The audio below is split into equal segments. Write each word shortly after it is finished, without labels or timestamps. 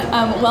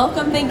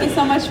Welcome. Thank you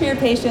so much for your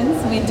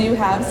patience. We do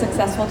have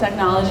successful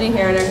technology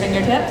here at our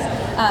fingertips.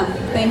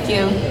 Thank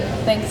you.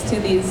 Thanks to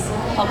these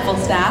helpful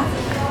staff.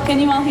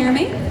 Can you all hear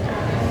me?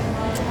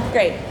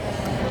 Great.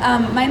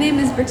 My name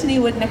is Brittany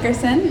Wood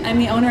Nickerson. I'm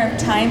the owner of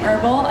Time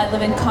Herbal. I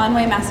live in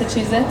Conway,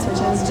 Massachusetts,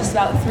 which is just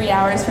about 3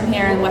 hours from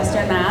here in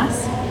Western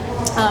Mass.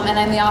 And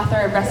I'm the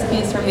author of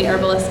Recipes from the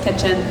Herbalist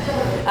Kitchen,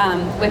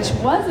 which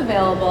was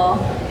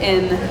available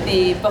in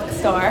the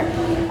bookstore,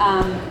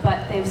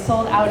 but they've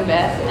sold out of it.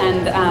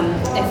 And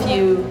if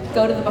you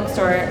go to the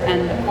bookstore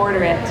and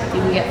order it,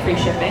 you can get free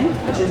shipping,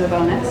 which is a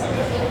bonus.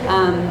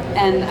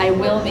 And I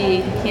will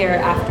be here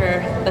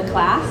after the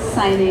class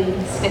signing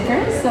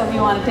stickers. So if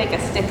you want to take a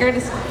sticker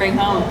to bring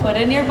home and put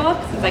in your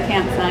book, since I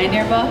can't sign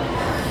your book,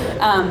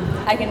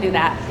 I can do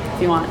that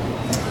if you want.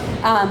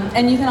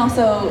 And you can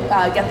also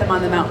get them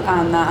on the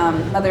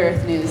Mother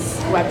Earth News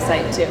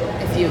website too,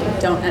 if you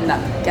don't end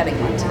up getting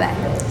one today.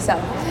 So,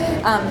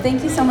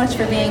 thank you so much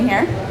for being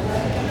here.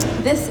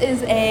 This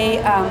is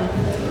a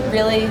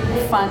really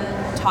fun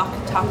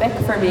topic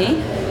for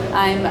me.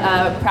 I'm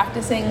a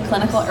practicing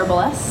clinical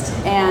herbalist,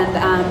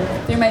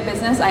 and through my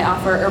business, I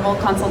offer herbal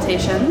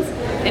consultations,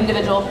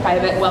 individual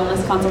private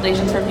wellness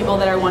consultations for people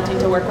that are wanting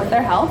to work with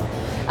their health.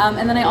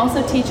 And then I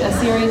also teach a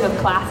series of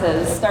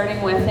classes,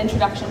 starting with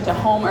Introduction to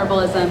Home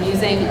Herbalism,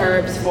 using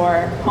herbs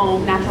for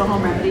natural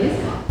home remedies,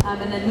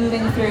 and then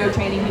moving through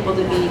training people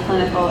to be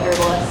clinical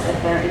herbalists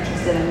if they're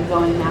interested in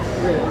going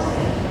that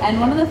route. And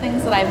one of the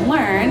things that I've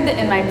learned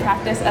in my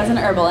practice as an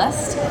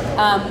herbalist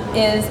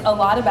is a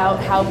lot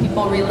about how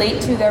people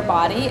relate to their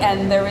body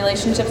and their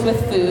relationships with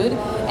food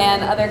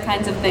and other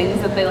kinds of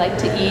things that they like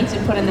to eat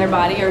and put in their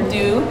body or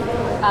do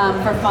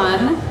for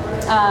fun.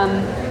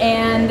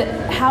 And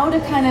how to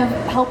kind of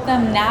help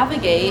them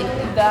navigate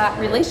that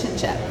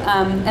relationship.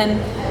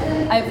 And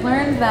I've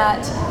learned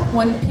that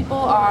when people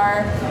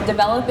are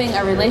developing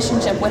a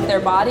relationship with their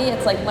body,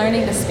 it's like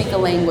learning to speak a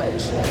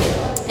language.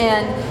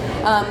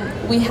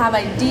 And we have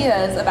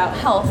ideas about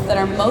health that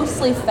are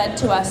mostly fed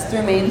to us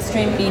through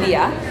mainstream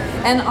media,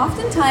 and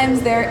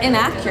oftentimes they're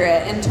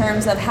inaccurate in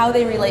terms of how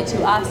they relate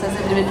to us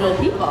as individual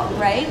people,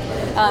 right?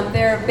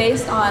 They're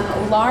based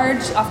on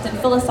large, often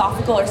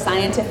philosophical or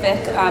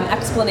scientific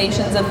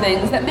explanations of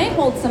things that may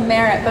hold some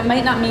merit but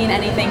might not mean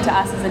anything to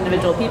us as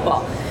individual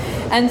people.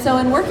 And so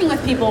in working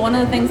with people, one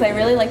of the things I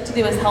really like to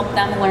do is help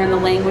them learn the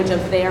language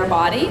of their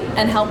body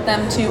and help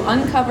them to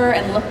uncover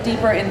and look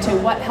deeper into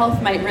what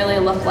health might really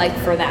look like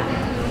for them.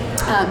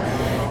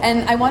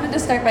 And I wanted to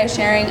start by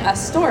sharing a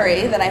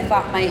story that I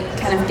thought might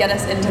kind of get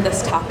us into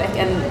this topic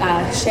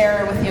and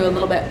share with you a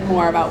little bit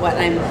more about what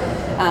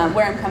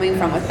where I'm coming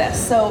from with this.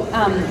 So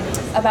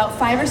about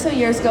 5 or so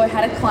years ago, I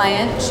had a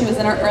client. She was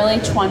in her early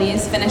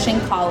 20s, finishing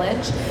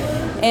college,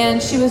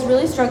 and she was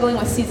really struggling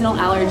with seasonal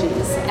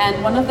allergies.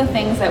 And one of the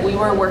things that we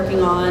were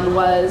working on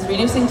was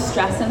reducing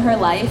stress in her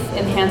life,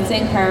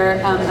 enhancing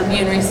her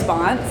immune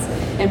response,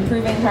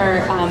 improving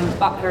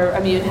her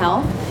immune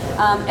health.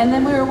 And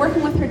then we were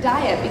working with her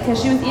diet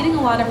because she was eating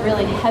a lot of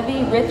really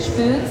heavy, rich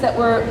foods that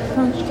were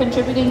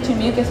contributing to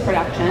mucus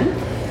production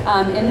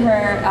in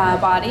her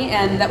body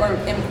and that were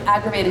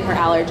aggravating her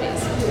allergies.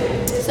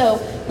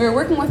 So we were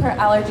working with her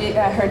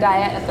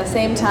diet at the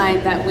same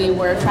time that we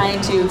were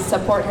trying to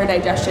support her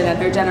digestion and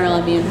her general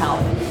immune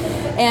health.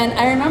 And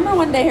I remember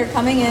one day her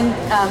coming in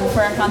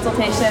for a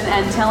consultation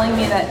and telling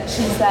me that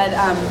she said,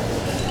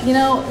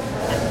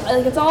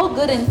 like it's all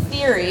good in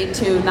theory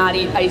to not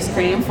eat ice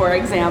cream, for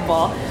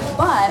example,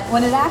 but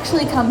when it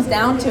actually comes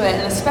down to it,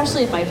 and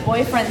especially if my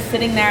boyfriend's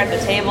sitting there at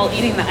the table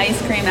eating the ice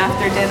cream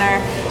after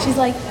dinner, she's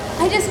like,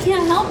 I just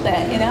can't help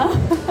it, you know?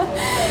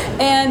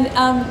 And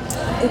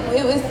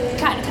it was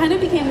kind of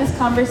became this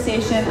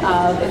conversation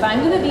of, if I'm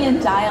going to be in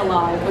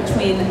dialogue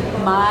between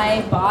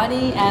my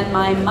body and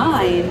my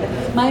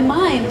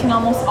mind can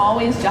almost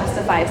always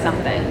justify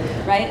something,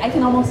 right? I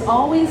can almost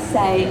always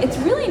say, it's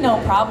really no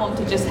problem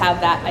to just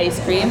have that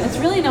ice cream. It's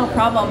really no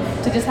problem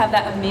to just have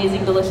that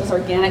amazing, delicious,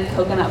 organic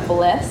coconut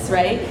bliss,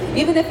 right?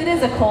 Even if it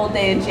is a cold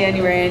day in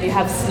January and you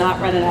have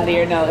snot running out of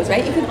your nose,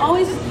 right? You can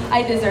always,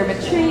 I deserve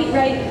a treat,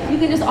 right? You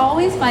can just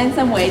always find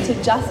some way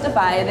to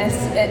justify this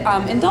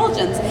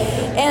indulgence.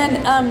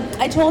 And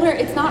I told her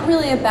it's not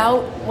really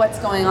about what's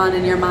going on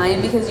in your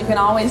mind because you can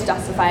always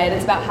justify it.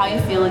 It's about how you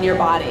feel in your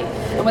body.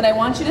 And what I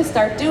want you to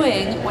start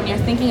doing when you're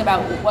thinking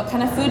about what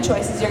kind of food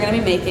choices you're going to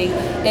be making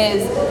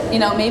is,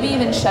 maybe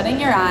even shutting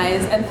your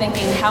eyes and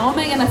thinking, how am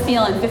I going to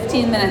feel in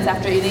 15 minutes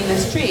after eating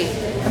this treat?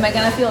 Am I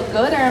going to feel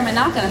good or am I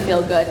not going to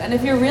feel good? And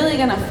if you're really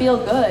going to feel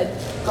good,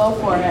 go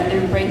for it,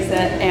 embrace it,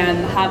 and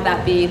have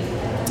that be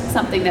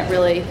something that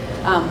really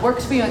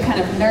works for you and kind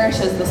of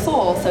nourishes the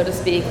soul, so to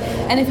speak.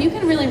 And if you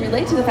can really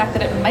relate to the fact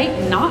that it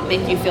might not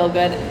make you feel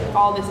good,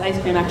 all this ice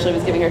cream actually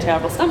was giving her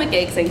terrible stomach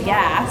aches and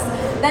gas,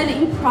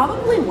 then you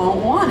probably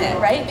won't want it,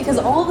 right? Because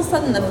all of a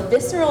sudden the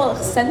visceral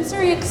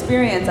sensory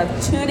experience of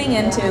tuning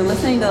into,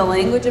 listening to the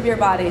language of your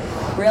body,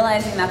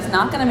 realizing that's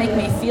not going to make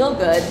me feel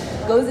good,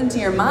 goes into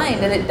your mind,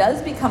 and it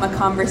does become a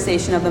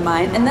conversation of the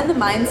mind, and then the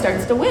mind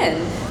starts to win,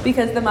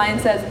 because the mind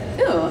says,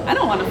 ooh, I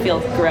don't want to feel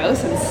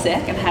gross and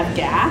sick and have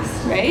gas,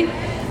 right?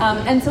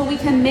 And so we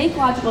can make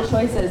logical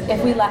choices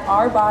if we let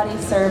our body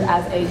serve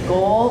as a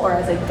goal or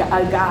as a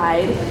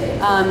guide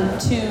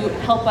to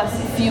help us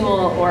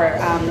fuel or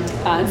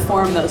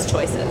inform those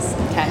choices,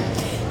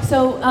 okay?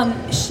 So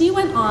she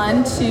went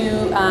on to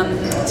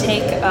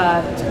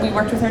we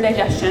worked with her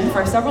digestion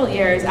for several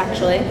years,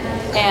 actually,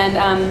 and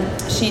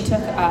she took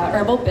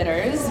herbal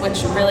bitters,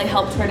 which really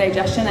helped her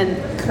digestion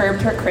and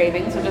curbed her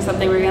cravings, which is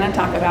something we're going to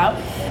talk about.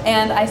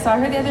 And I saw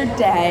her the other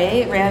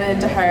day, ran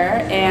into her,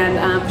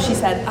 and she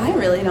said, I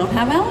really don't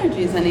have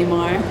allergies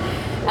anymore.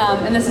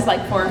 And this is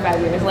like 4 or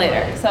 5 years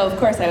later. So of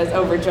course I was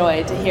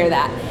overjoyed to hear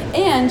that.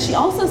 And she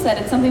also said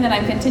it's something that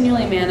I'm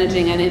continually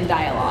managing and in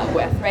dialogue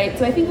with, right?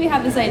 So I think we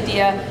have this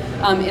idea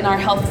in our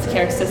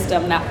healthcare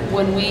system that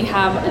when we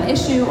have an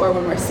issue or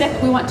when we're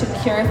sick, we want to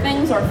cure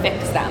things or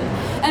fix them.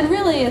 And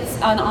really it's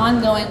an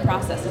ongoing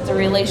process. It's a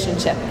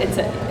relationship. It's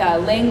a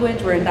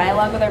language. We're in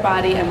dialogue with our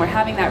body and we're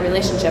having that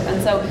relationship.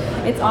 And so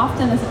it's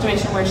often a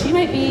situation where she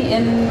might be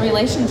in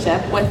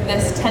relationship with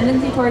this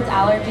tendency towards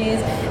allergies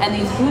and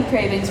these food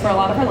cravings for a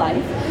lot of her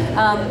life.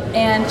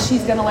 And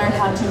she's going to learn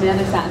how to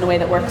manage that in a way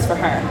that works for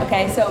her.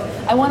 Okay, so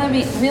I want to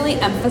really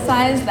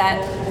emphasize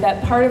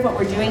that part of what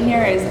we're doing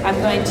here is I'm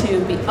going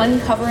to be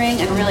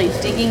uncovering and really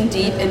digging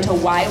deep into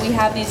why we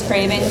have these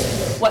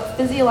cravings, what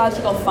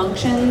physiological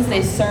functions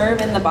they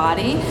serve in the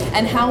body,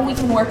 and how we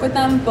can work with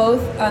them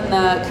both on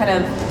the kind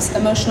of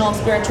emotional,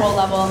 spiritual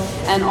level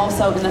and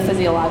also in the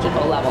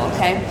physiological level,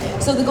 okay?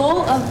 So the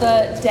goal of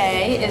the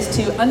day is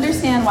to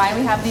understand why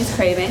we have these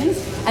cravings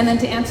and then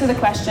to answer the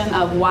question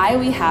of why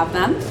we have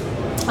them.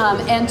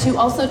 And to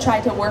also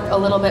try to work a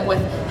little bit with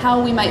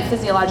how we might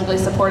physiologically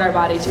support our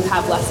body to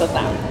have less of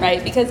them,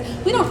 right? Because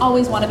we don't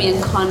always want to be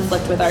in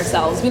conflict with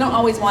ourselves. We don't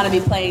always want to be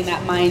playing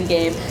that mind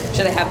game.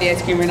 Should I have the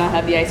ice cream or not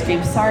have the ice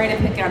cream? Sorry to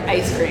pick on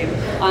ice cream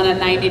on a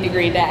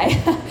 90-degree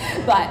day,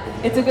 but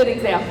it's a good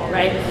example,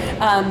 right?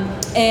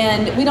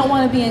 And we don't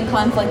want to be in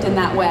conflict in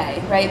that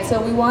way, right?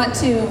 So we want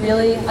to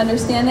really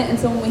understand it. And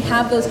so when we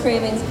have those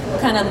cravings,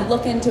 kind of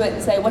look into it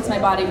and say, what's my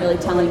body really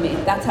telling me?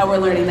 That's how we're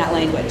learning that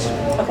language,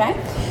 okay?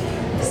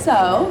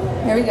 So,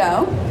 here we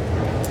go.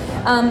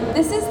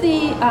 This is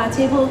the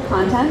table of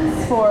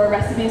contents for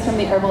recipes from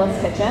the Herbalist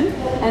Kitchen,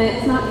 and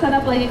it's not set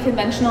up like a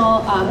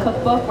conventional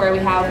cookbook where we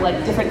have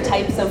like different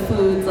types of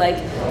foods, like,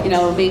 you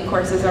know, main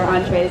courses or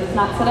entrees. It's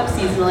not set up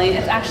seasonally.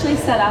 It's actually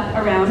set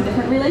up around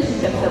different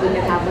relationships that we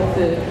can have with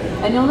food.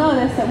 And you'll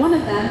notice that one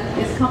of them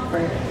is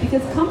comfort,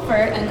 because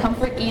comfort and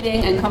comfort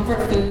eating and comfort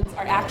foods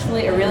are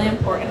actually a really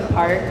important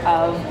part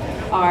of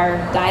our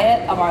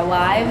diet, of our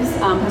lives.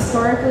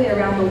 Historically,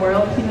 around the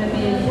world, human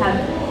beings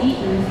have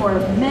eaten for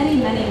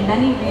many, many,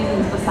 many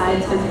reasons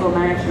besides physical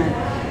nourishment.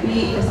 We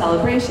eat for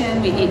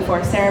celebration, we eat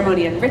for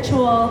ceremony and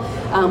ritual,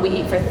 we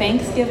eat for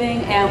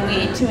Thanksgiving, and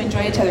we eat to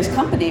enjoy each other's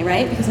company,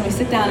 right? Because when we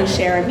sit down and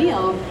share a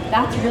meal,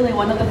 that's really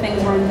one of the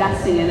things we're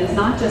investing in. It's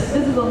not just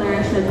physical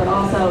nourishment, but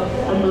also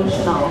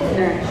emotional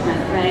nourishment,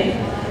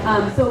 right?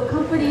 So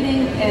comfort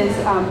eating is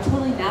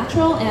totally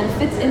natural and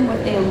fits in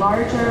with a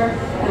larger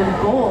kind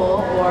of goal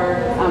or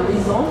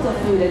result of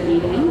food and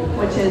eating,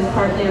 which is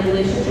partly a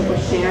relationship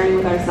with sharing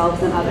with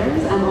ourselves and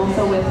others, and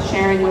also with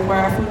sharing with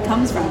where our food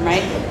comes from,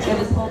 right? We have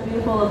this whole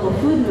beautiful local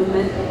food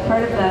movement.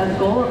 Part of the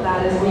goal of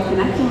that is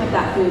reconnecting with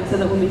that food so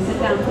that when we sit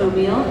down to a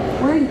meal,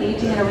 we're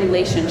engaging in a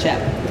relationship,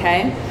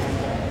 okay?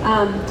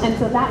 And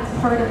so that's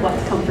part of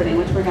what's comforting,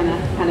 which we're going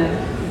to kind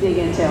of dig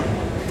into.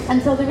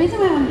 And so the reason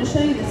why I wanted to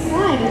show you this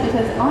slide is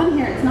because on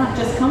here it's not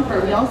just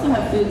comfort. We also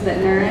have foods that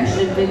nourish,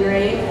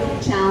 invigorate,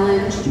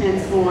 challenge,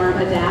 transform,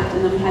 adapt,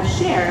 and then we have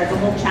share as a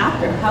whole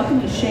chapter. How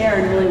can we share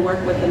and really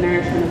work with the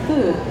nourishment of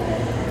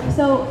food?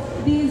 So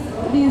these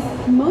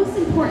most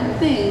important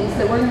things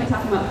that we're going to be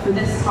talking about for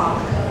this talk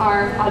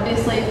are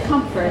obviously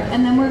comfort,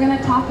 and then we're going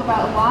to talk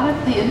about a lot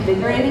of the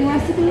invigorating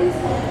recipes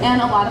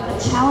and a lot of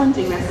the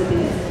challenging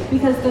recipes,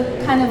 because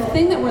the kind of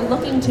thing that we're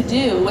looking to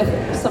do with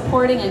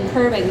supporting and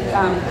curbing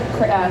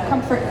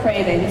comfort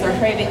cravings or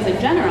cravings in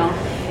general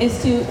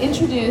is to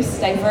introduce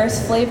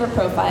diverse flavor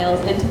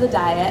profiles into the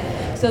diet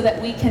so that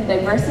we can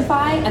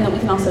diversify and that we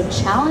can also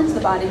challenge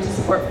the body to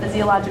support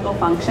physiological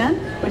function,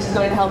 which is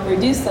going to help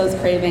reduce those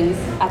cravings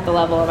at the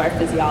level of our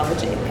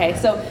physiology. Okay,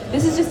 so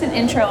this is just an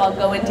intro. I'll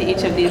go into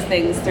each of these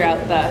things throughout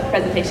the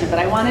presentation, but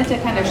I wanted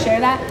to kind of share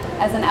that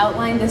as an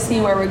outline to see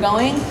where we're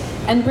going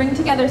and bring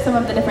together some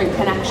of the different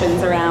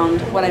connections around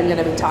what I'm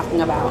going to be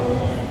talking about.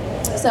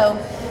 So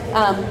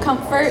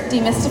comfort,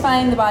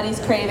 demystifying the body's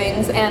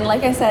cravings, and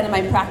like I said, in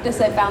my practice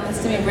I found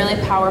this to be really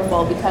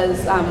powerful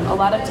because a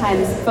lot of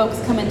times folks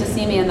come in to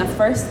see me and the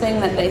first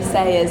thing that they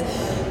say is,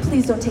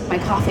 please don't take my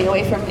coffee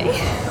away from me,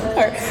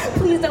 or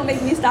please don't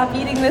make me stop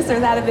eating this or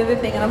that or the other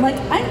thing. And I'm like,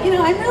 I'm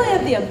really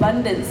of the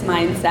abundance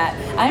mindset.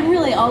 I'm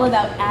really all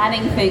about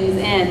adding things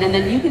in, and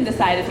then you can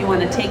decide if you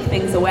want to take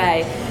things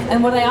away.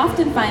 And what I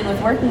often find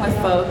with working with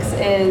folks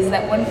is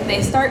that when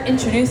they start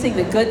introducing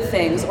the good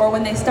things, or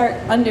when they start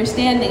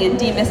understanding and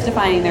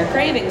demystifying their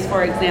cravings,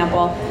 for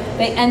example,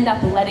 they end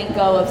up letting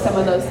go of some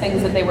of those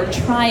things that they were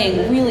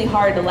trying really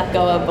hard to let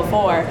go of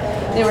before.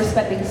 They were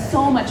spending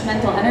so much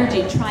mental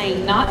energy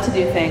trying not to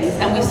do things,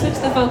 and we switch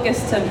the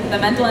focus to the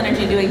mental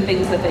energy doing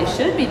things that they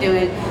should be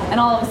doing, and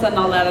all of a sudden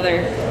all that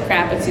other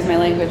crap, excuse my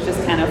language,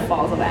 just kind of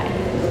falls away.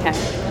 Okay.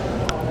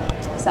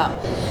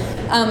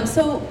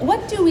 So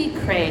what do we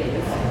crave?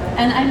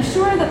 And I'm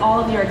sure that all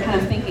of you are kind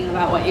of thinking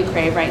about what you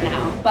crave right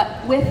now,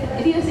 but with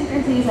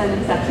idiosyncrasies and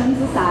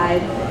exceptions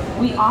aside,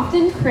 we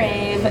often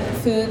crave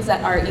foods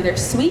that are either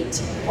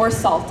sweet or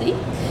salty,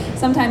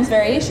 sometimes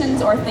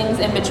variations or things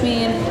in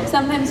between.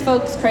 Sometimes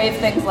folks crave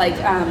things like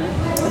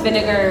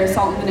vinegar,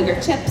 salt and vinegar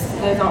chips.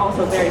 Those are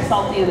also very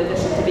salty in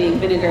addition to being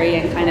vinegary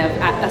and kind of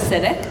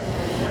acidic.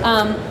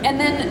 And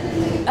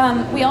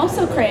then we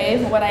also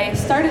crave what I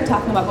started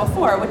talking about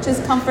before, which is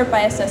comfort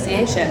by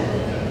association.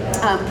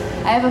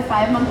 I have a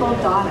 5-month-old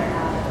daughter,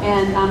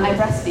 and I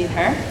breastfeed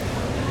her.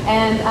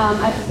 And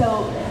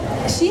so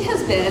she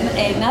has been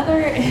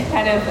another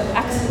kind of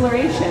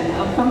exploration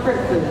of comfort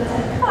foods,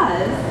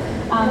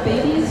 because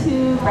babies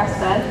who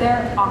breastfed,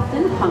 they're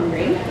often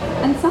hungry,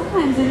 and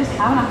sometimes they're just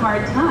having a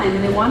hard time,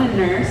 and they want to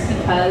nurse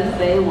because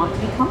they want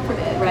to be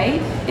comforted,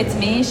 right? It's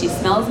me, she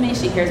smells me,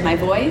 she hears my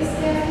voice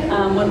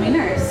when we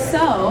nurse.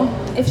 So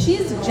if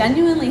she's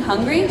genuinely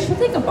hungry, she'll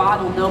take a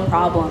bottle, no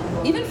problem.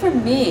 Even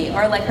from me,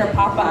 or like her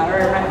papa,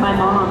 or my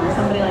mom, or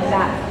somebody like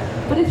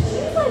that. But if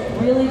she's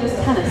like really just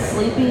kind of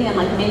sleepy and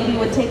like maybe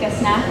would take a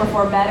snack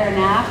before bed or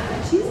nap,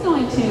 she's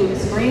going to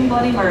scream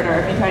bloody murder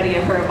if you try to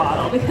give her a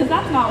bottle, because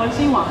that's not what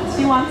she wants.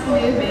 She wants to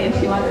be with me and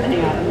she wants to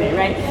hang out with me,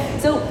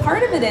 right? So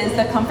part of it is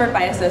the comfort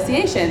by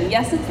association.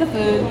 Yes, it's the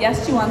food.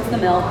 Yes, she wants the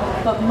milk.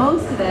 But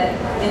most of it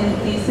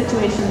in these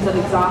situations of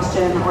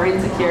exhaustion or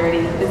insecurity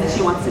is that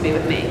she wants to be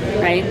with me,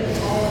 right?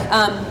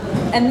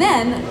 And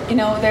then,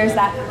 there's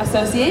that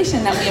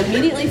association that we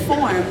immediately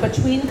form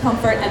between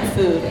comfort and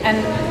food.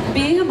 And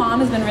being a mom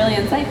has been really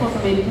insightful for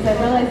me, because I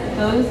realized that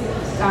those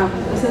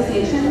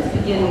associations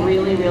begin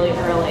really, really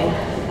early.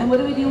 And what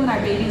do we do when our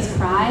babies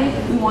cry?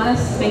 We want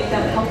to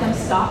help them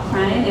stop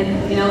crying,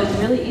 and it's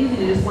really easy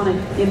to just want to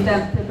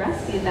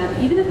breastfeed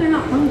them, even if they're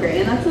not hungry.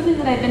 And that's something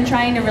that I've been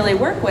trying to really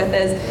work with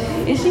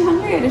is she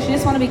hungry, or does she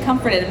just want to be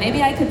comforted? And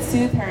maybe I could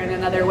soothe her in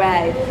another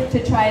way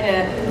to try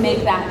to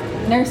make that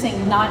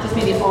nursing not just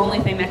be the only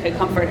thing that could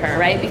comfort her,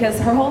 right? Because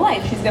her whole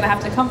life she's going to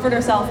have to comfort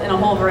herself in a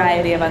whole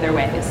variety of other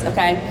ways,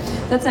 okay?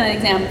 That's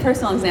an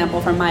personal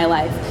example from my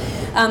life.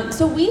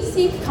 So we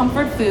seek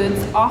comfort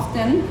foods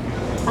often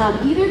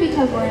either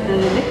because we're in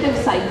an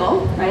addictive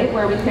cycle, right,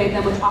 where we crave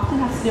them, which often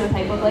has to do with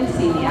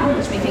hypoglycemia,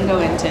 which we can go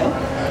into,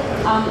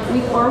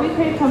 or we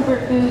crave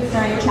comfort foods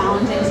during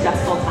challenging,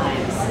 stressful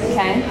times,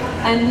 okay?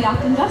 And we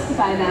often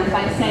justify them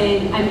by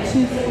saying, I'm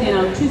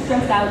too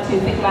stressed out to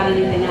think about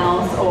anything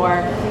else, or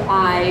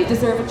I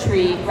deserve a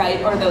treat,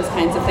 right, or those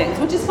kinds of things,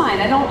 which is fine.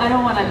 I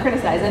don't want to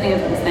criticize any of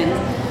those things,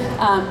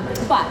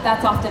 but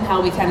that's often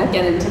how we kind of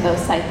get into those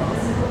cycles.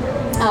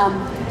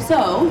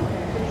 So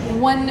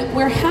when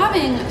we're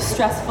having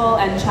stressful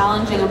and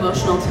challenging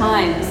emotional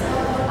times,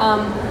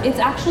 it's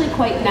actually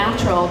quite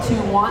natural to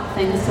want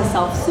things to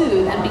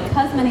self-soothe, and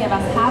because many of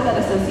us have that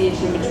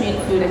association between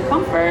food and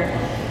comfort,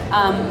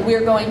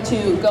 we're going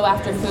to go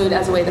after food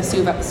as a way to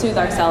soothe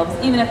ourselves,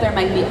 even if there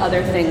might be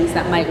other things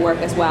that might work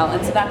as well.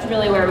 And so that's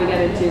really where we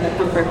get into the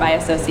comfort by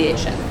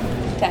association.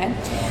 Okay.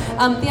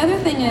 The other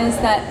thing is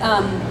that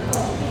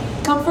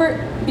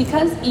comfort,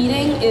 because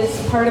eating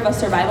is part of a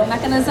survival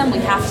mechanism, we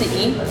have to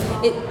eat,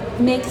 it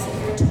makes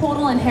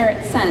total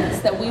inherent sense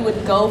that we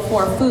would go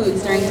for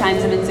foods during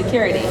times of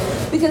insecurity.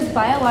 Because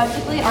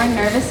biologically, our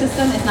nervous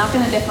system is not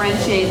going to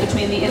differentiate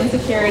between the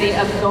insecurity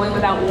of going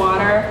without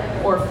water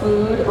or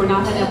food, or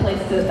not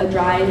having a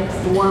dry,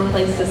 warm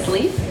place to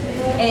sleep,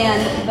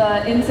 and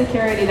the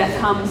insecurity that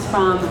comes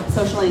from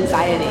social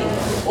anxiety,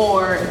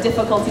 or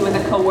difficulty with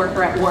a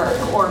coworker at work,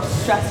 or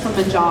stress from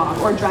a job,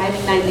 or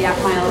driving 90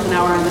 miles an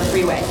hour on the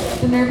freeway.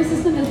 The nervous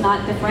system does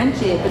not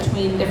differentiate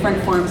between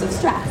different forms of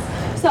stress.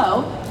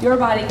 So your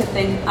body could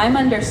think, I'm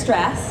under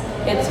stress.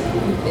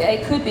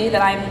 It could be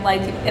that I'm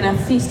like in a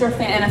feast or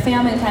in a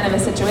famine kind of a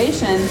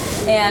situation,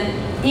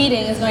 and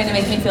eating is going to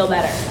make me feel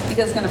better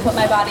because it's going to put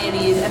my body at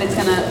ease, and it's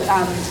going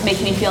to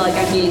make me feel like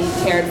I'm being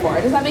cared for.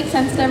 Does that make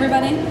sense to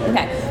everybody?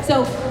 Okay,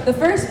 so the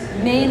first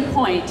main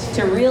point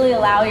to really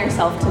allow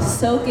yourself to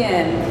soak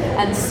in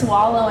and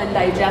swallow and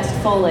digest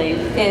fully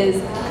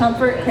is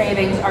comfort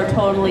cravings are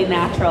totally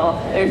natural.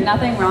 There's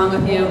nothing wrong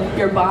with you.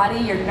 Your body,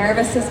 your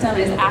nervous system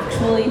is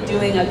actually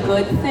doing a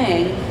good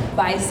thing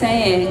by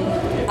saying,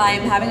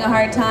 I'm having a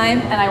hard time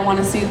and I want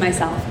to soothe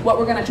myself. What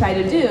we're going to try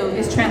to do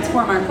is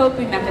transform our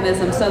coping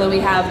mechanism so that we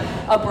have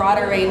a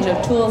broader range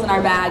of tools in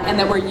our bag, and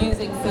that we're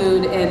using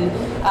food in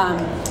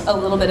a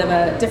little bit of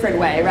a different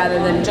way rather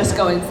than just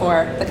going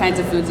for the kinds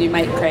of foods you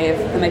might crave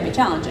that might be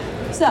challenging.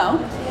 So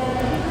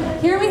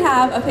here we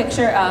have a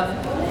picture of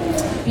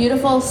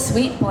beautiful,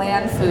 sweet,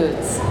 bland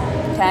foods,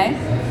 okay?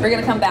 We're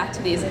gonna come back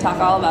to these and talk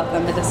all about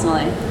them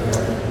medicinally.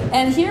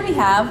 And here we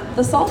have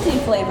the salty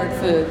flavored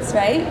foods,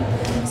 right?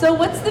 So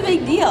what's the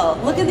big deal?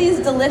 Look at these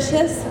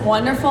delicious,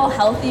 wonderful,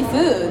 healthy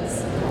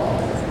foods.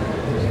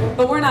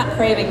 But we're not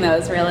craving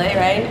those really,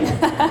 right?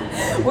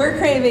 We're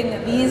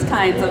craving these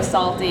kinds of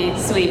salty,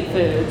 sweet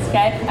foods,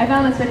 okay? I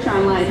found this picture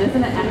online.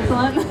 Isn't it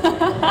excellent?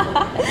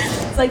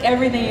 It's like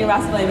everything you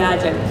possibly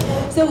imagine.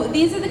 So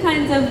these are the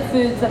kinds of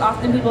foods that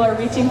often people are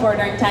reaching for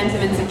during times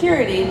of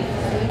insecurity,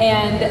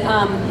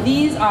 and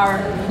these are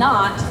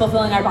not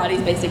fulfilling our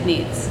body's basic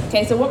needs.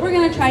 Okay, so what we're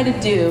going to try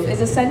to do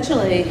is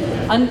essentially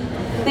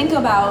think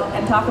about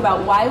and talk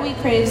about why we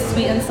crave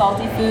sweet and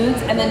salty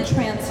foods, and then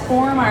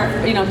transform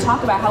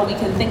talk about how we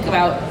can think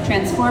about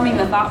transforming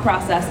the thought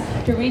process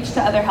to reach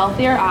to other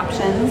healthier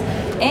options,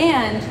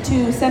 and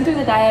to center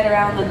the diet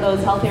around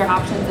those healthier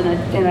options in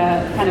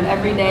a kind of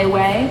everyday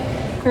way,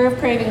 curb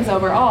cravings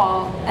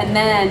overall, and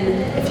then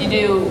if you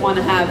do want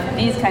to have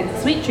these kinds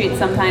of sweet treats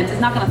sometimes, it's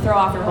not going to throw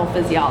off your whole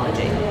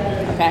physiology,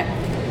 okay?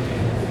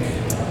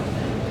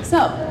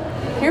 So,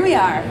 here we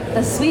are,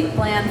 the sweet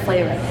bland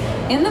flavor.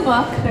 In the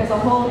book, there's a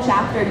whole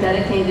chapter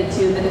dedicated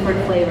to the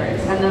different flavors.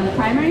 And the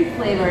primary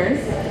flavors,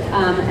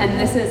 and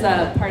this is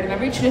a part of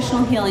every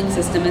traditional healing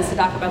system, is to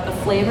talk about the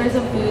flavors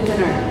of foods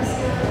and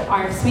herbs,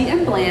 are sweet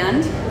and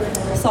bland,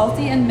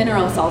 salty and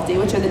mineral salty,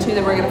 which are the two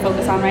that we're going to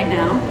focus on right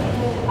now,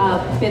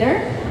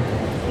 bitter,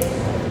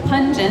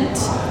 pungent,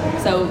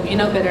 so you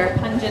know bitter,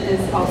 pungent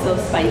is also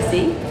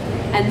spicy,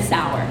 and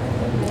sour,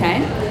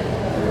 okay?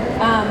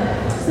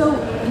 So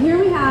here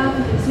we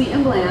have sweet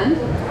and bland.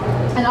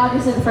 And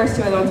obviously the first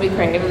two are the ones we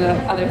crave, and the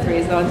other three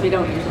is the ones we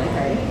don't usually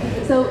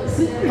crave. So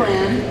sweet and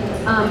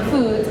bland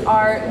foods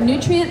are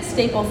nutrient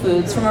staple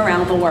foods from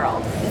around the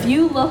world. If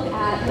you look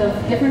at the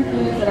different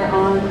foods that are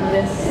on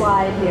this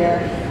slide here,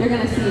 you're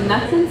going to see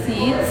nuts and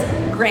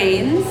seeds,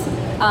 grains.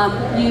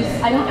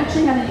 I don't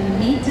actually have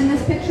any meat in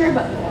this picture,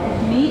 but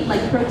meat,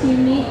 like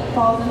protein meat,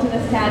 falls into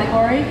this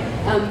category.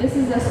 This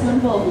is a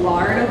spoonful of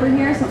lard over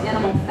here, so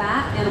animal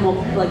fat, animal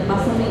like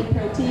muscle meat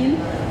protein,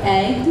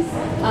 eggs.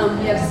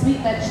 You have sweet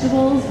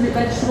vegetables, root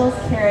vegetables,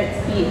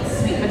 carrots, beets,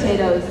 sweet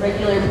potatoes,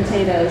 regular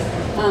potatoes,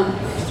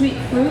 sweet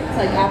fruits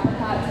like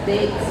apricots,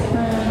 dates,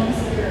 prunes,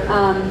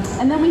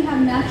 and then we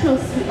have natural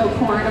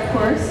corn, of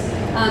course,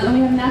 and we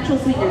have natural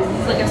sweeteners.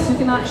 These like a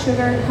sucanat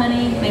sugar,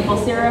 honey, maple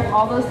syrup,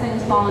 all those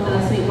things fall into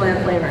the sweet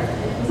bland flavor.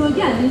 So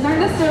again, these aren't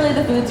necessarily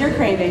the foods you're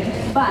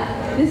craving, but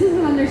this is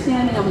an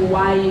understanding of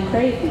why you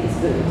crave these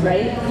foods,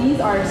 right? These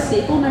are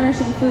staple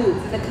nourishing foods,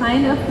 the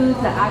kind of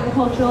foods that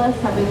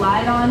agriculturalists have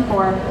relied on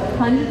for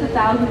hundreds of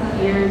thousands of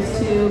years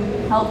to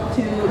help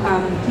to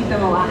keep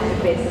them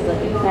alive,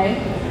 basically,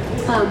 okay?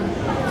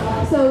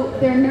 So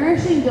they're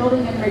nourishing,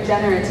 building, and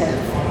regenerative.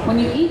 When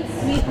you eat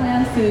sweet,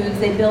 bland foods,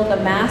 they build the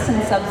mass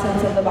and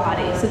substance of the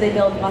body. So they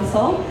build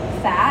muscle,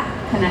 fat,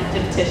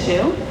 connective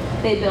tissue.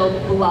 They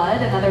build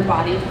blood and other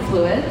body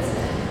fluids,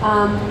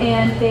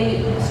 and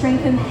they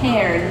strengthen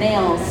hair,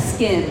 nails,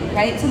 skin,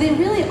 right? So they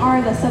really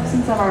are the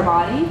substance of our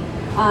body,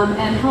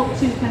 and help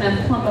to kind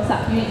of plump us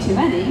up. You eat too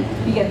many,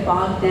 you get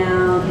bogged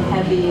down,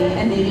 heavy,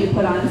 and maybe you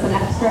put on some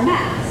extra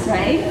mass,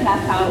 right?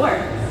 That's how it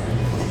works.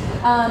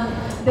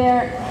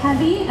 They're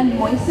heavy and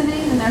moistening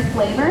in their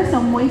flavor.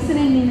 So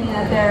moistening meaning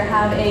that they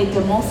have a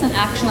demulcent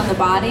action on the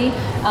body.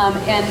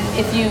 And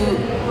if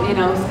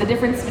the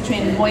difference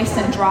between moist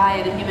and dry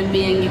in a human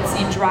being, you'd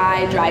see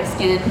dry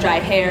skin, dry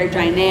hair,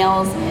 dry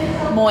nails.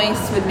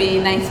 Moist would be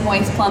nice,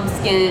 moist, plump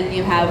skin.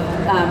 You have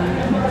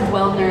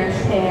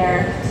well-nourished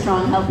hair,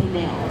 strong, healthy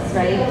nails,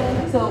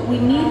 right? So we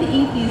need to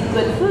eat these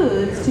good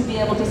foods to be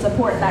able to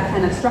support that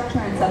kind of structure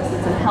and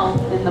substance and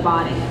health in the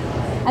body.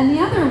 And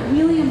the other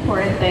really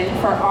important thing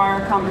for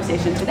our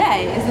conversation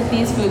today is that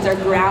these foods are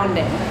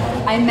grounding.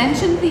 I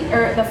mentioned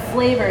the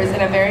flavors in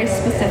a very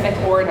specific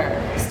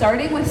order,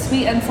 starting with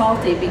sweet and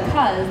salty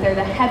because they're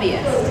the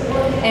heaviest.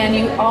 And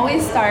you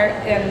always start,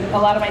 and a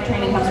lot of my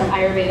training comes from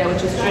Ayurveda,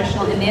 which is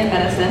traditional Indian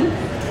medicine,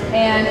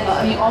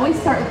 and you always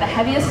start with the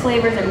heaviest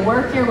flavors and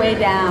work your way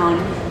down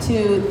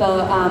to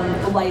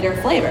the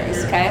lighter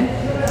flavors, okay?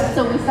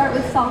 So we start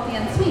with salty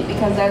and sweet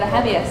because they're the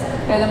heaviest,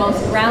 they're the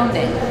most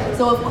grounding.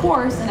 So of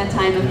course, in a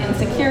time of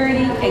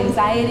insecurity,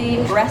 anxiety,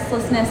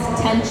 restlessness,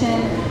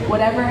 tension,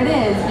 whatever it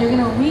is, you're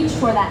gonna reach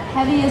for that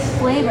heaviest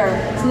flavor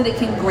so that it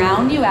can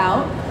ground you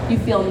out. You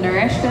feel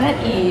nourished and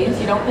at ease,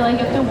 you don't feel like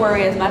you have to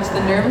worry as much,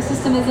 the nervous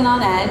system isn't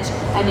on edge,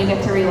 and you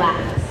get to relax,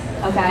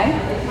 okay?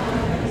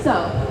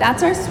 So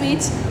that's our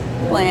sweet,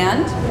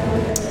 bland,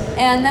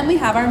 and then we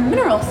have our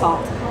mineral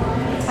salt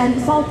and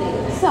salty.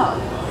 So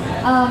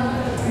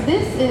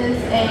this is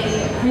a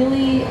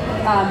really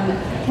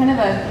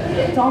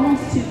it's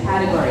almost two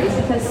categories,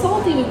 because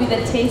salty would be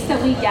the taste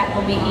that we get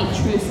when we eat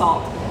true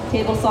salt.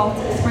 Table salt,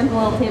 sprinkle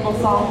a little table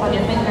salt on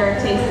your finger,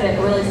 taste it,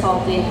 really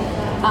salty.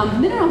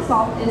 Mineral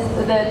salt is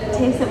the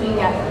taste that we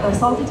get, the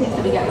salty taste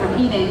that we get from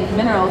eating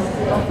minerals,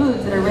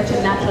 foods that are rich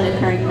in naturally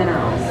occurring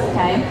minerals,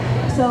 okay?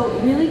 So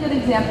really good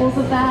examples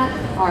of that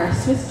are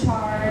Swiss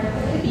chard,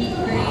 beet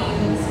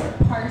greens,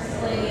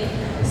 parsley,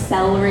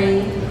 celery,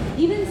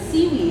 even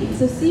seaweed.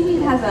 So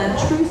seaweed has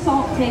a true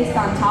salt taste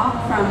on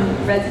top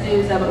from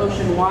residues of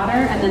ocean water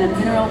and then a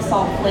mineral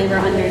salt flavor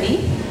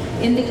underneath,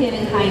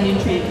 indicating high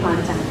nutrient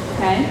content,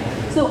 okay?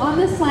 So on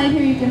this slide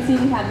here you can see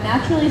we have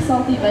naturally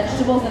salty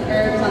vegetables and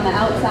herbs on the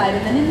outside,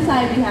 and then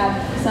inside we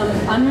have some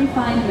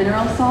unrefined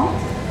mineral salt.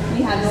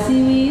 We have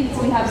seaweeds,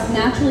 we have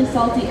naturally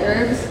salty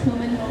herbs,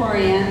 cumin,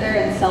 coriander,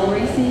 and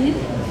celery seed.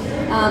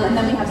 And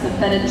then we have some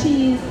feta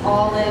cheese,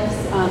 olives,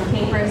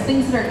 capers,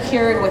 things that are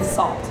cured with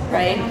salt,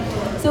 right?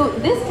 So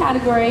this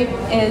category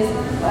is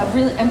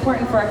really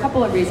important for a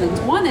couple of reasons.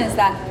 One is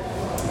that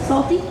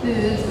salty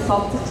foods,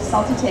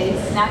 salty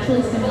tastes,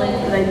 naturally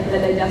stimulate the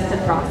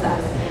digestive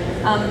process.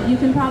 You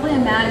can probably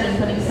imagine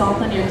putting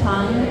salt on your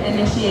tongue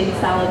initiates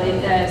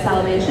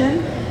salivation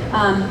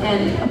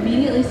and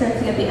immediately starts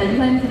to get the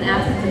enzymes and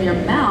acids in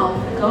your mouth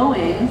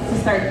going to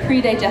start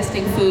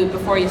pre-digesting food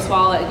before you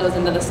swallow it. It goes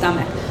into the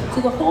stomach.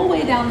 So the whole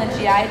way down the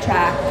GI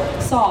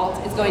tract,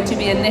 salt is going to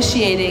be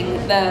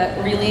initiating the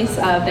release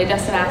of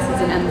digestive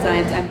acids and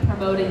enzymes and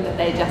promoting the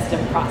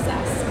digestive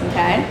process,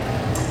 okay?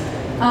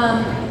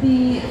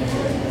 The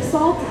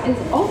salt is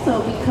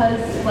also,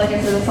 because, like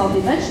I said, the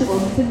salty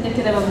vegetables, it's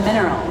indicative of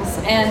minerals.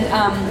 And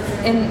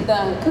in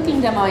the cooking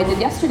demo I did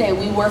yesterday,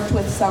 we worked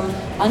with some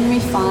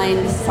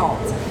unrefined salt.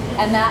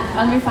 And that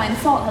unrefined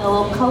salt had a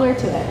little color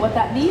to it. What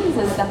that means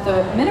is that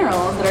the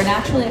minerals that are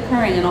naturally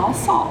occurring in all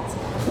salt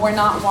were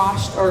not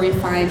washed or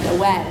refined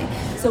away.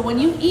 So when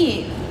you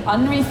eat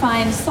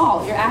unrefined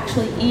salt, you're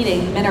actually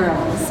eating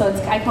minerals. So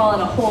I call it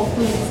a whole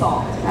food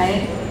salt,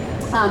 right?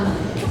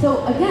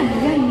 So again,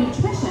 you're getting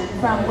nutrition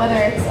from whether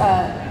it's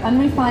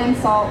unrefined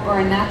salt or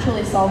a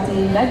naturally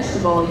salty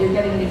vegetable, you're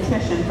getting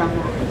nutrition from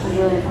that, which is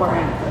really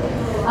important.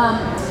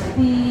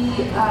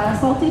 The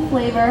salty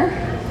flavor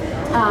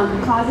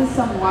causes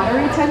some water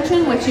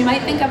retention, which you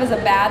might think of as a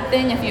bad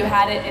thing if you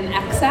had it in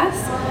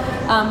excess.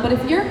 But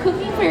if you're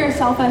cooking for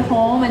yourself at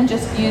home and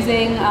just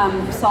using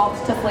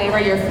salt to flavor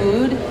your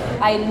food,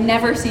 I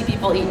never see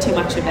people eat too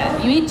much of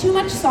it. You eat too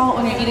much salt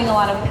when you're eating a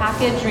lot of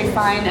packaged,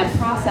 refined, and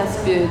processed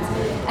foods.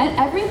 And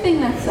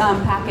everything that's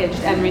packaged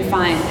and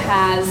refined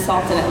has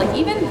salt in it, like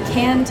even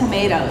canned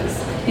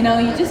tomatoes. You know,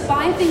 you just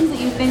buy things that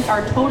you think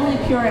are totally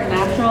pure and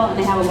natural and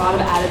they have a lot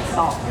of added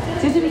salt.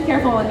 So you have to be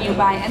careful when you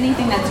buy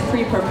anything that's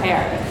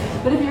pre-prepared.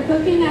 But if you're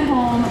cooking at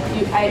home,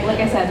 like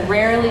I said,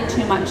 rarely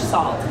too much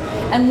salt.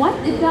 And what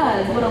it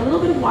does, what a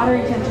little bit of water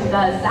retention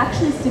does, is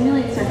actually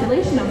stimulates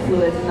circulation of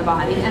fluids in the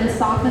body and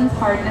softens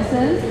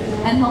hardnesses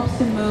and helps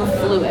to move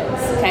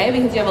fluids, okay?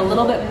 Because you have a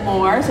little bit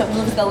more, so it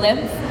moves the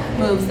lymph,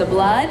 moves the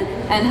blood,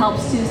 and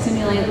helps to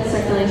stimulate the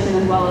circulation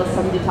as well as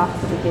some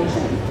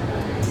detoxification.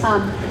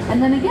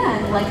 And then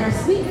again, like our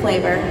sweet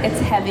flavor, it's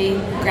heavy,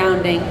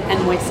 grounding,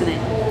 and moistening,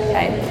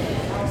 okay?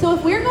 So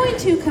if we're going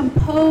to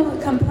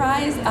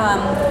comprise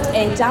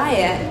a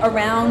diet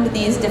around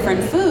these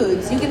different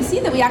foods, you can see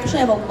that we actually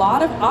have a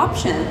lot of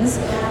options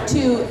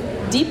to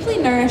deeply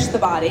nourish the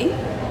body,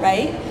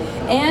 right?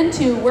 And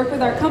to work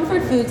with our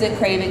comfort foods and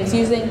cravings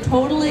using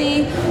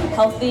totally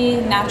healthy,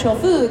 natural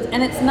foods.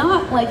 And it's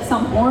not like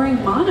some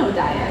boring mono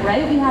diet,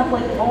 right? We have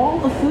like all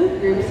the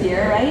food groups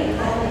here, right?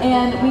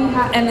 And we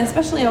have, and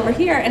especially over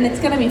here, and it's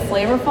gonna be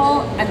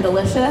flavorful and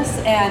delicious,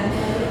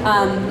 and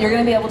you're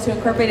going to be able to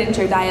incorporate it into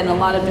your diet in a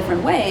lot of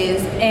different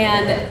ways,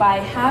 and by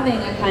having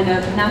a kind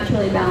of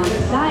naturally balanced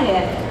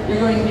diet, you're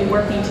going to be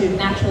working to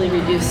naturally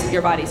reduce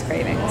your body's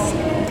cravings,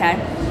 okay?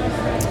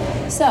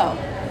 So,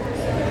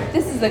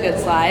 this is a good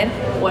slide.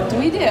 What do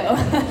we do? So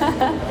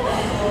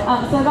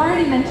I've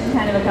already mentioned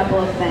kind of a couple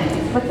of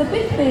things, but the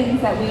big things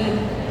that we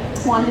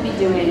want to be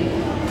doing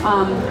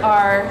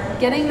are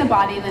getting the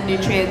body the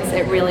nutrients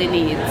it really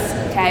needs,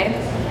 okay?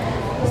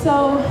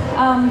 So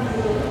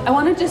I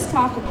want to just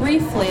talk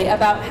briefly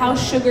about how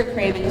sugar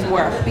cravings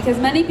work, because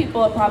many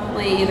people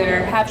probably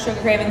either have sugar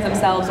cravings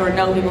themselves or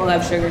know people who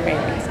have sugar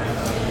cravings.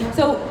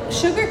 So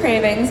sugar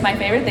cravings, my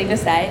favorite thing to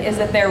say, is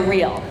that they're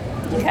real,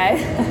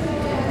 okay?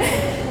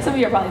 Some of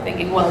you are probably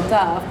thinking, well,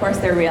 duh, of course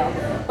they're real.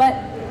 But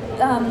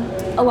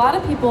a lot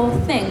of people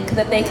think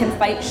that they can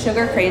fight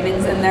sugar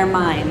cravings in their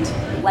mind,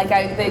 like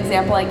the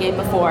example I gave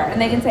before. And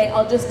they can say,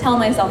 I'll just tell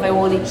myself I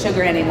won't eat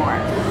sugar anymore.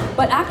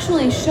 But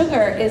actually,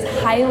 sugar is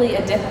highly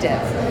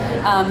addictive.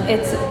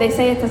 They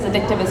say it's as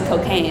addictive as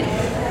cocaine.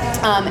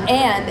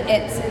 And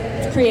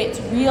it creates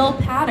real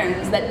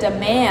patterns that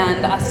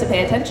demand us to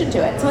pay attention to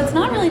it. So it's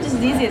not really just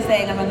as easy as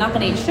saying, I'm not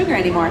going to eat sugar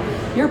anymore.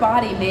 Your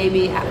body may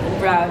be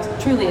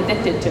truly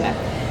addicted to it.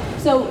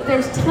 So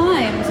there's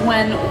times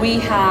when we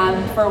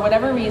have, for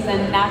whatever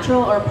reason,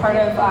 natural or part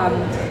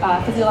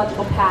of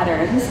physiological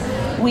patterns,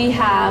 we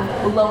have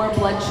lower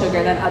blood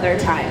sugar than other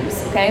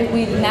times, okay?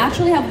 We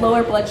naturally have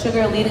lower blood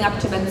sugar leading up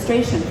to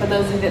menstruation, for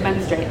those of you that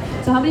menstruate.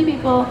 So how many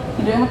people,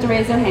 you don't have to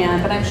raise their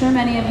hand, but I'm sure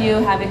many of you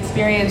have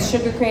experienced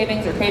sugar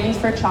cravings or cravings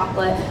for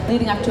chocolate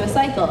leading up to a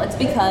cycle. It's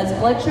because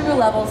blood sugar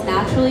levels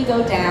naturally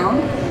go down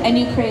and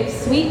you crave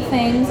sweet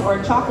things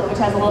or chocolate, which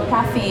has a little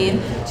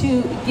caffeine,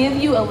 to give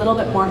you a little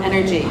bit more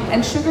energy.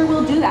 And sugar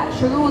will do that.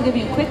 Sugar will give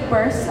you quick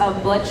bursts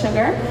of blood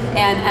sugar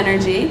and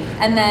energy,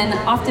 and then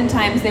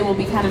oftentimes they will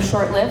be kind of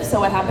short-lived,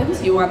 so what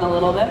happens? You want a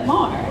little bit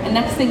more. And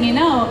next thing you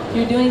know,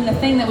 you're doing the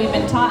thing that we've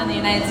been taught in the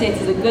United States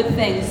is a good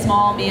thing,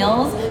 small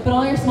meals, but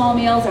all your small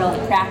meals are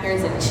like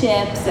crackers and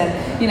chips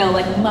and, you know,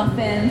 like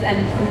muffins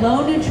and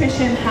low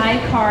nutrition, high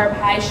carb,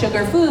 high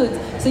sugar foods,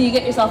 so you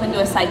get yourself into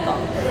a cycle.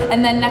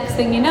 And then next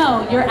thing you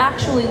know, you're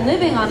actually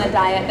living on a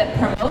diet that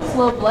promotes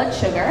low blood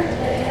sugar,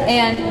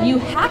 and you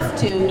have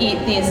to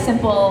eat these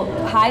simple,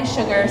 high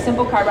sugar,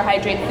 simple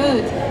carbohydrate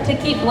foods to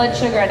keep blood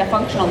sugar at a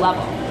functional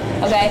level.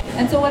 Okay,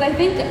 and so what I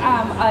think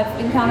I've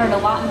encountered a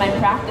lot in my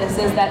practice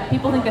is that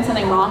people think there's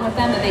something wrong with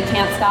them, that they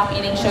can't stop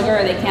eating sugar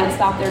or they can't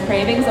stop their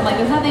cravings. I'm like,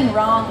 there's nothing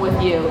wrong with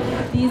you.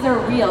 These are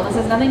real. This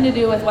has nothing to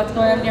do with what's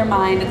going on in your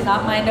mind. It's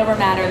not mind over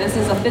matter. This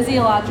is a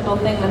physiological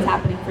thing that's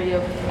happening for you,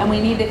 and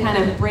we need to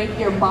kind of break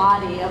your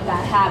body of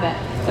that habit.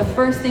 The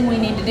first thing we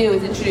need to do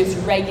is introduce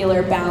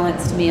regular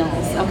balanced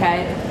meals,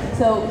 okay?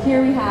 So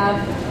here we have,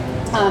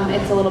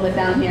 it's a little bit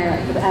down here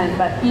at the end,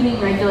 but eating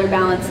regular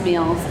balanced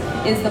meals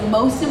is the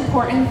most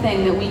important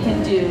thing that we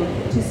can do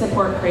to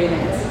support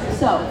cravings.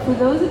 So for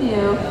those of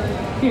you,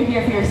 if you're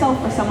here for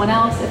yourself or someone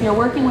else, if you're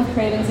working with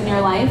cravings in your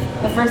life,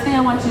 the first thing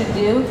I want you to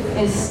do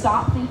is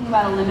stop thinking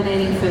about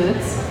eliminating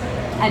foods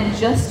and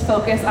just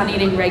focus on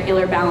eating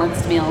regular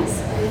balanced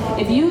meals.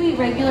 If you eat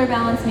regular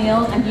balanced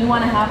meals and you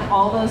want to have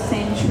all those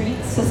same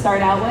treats to start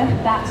out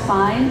with, that's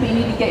fine, but you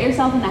need to get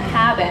yourself in the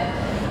habit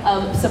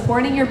of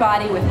supporting your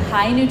body with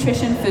high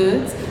nutrition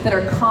foods that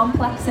are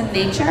complex in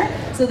nature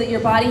so that your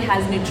body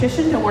has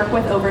nutrition to work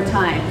with over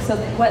time. So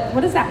what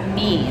does that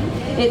mean?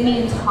 It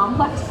means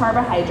complex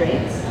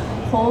carbohydrates,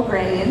 whole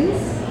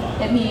grains,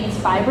 it means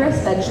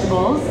fibrous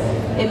vegetables,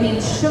 it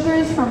means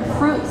sugars from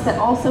fruits that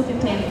also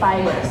contain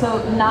fiber.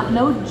 So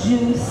no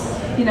juice,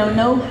 you know,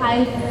 no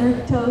high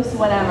fructose,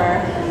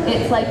 whatever.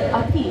 It's like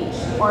a peach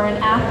or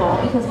an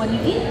apple, because when you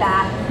eat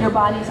that, your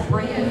body's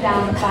breaking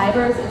down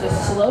fibers. It's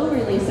a slow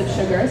release of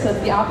sugar, so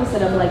it's the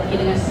opposite of like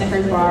eating a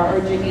Snickers bar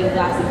or drinking a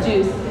glass of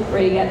juice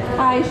where you get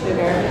high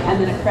sugar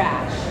and then a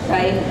crash,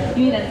 right?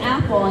 You eat an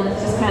apple and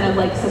it's just kind of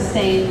like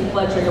sustained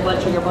blood sugar,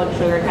 blood sugar, blood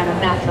sugar, kind of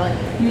naturally.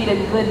 You eat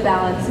a good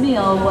balanced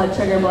meal, blood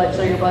sugar, blood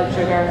sugar, blood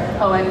sugar,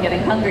 oh, I'm getting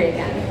hungry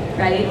again,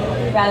 right?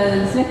 Rather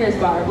than Snickers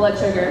bar, blood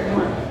sugar,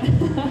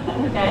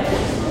 okay?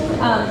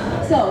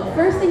 So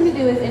first thing to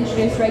do is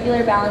introduce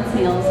regular balanced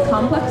meals,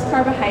 complex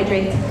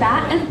carbohydrates,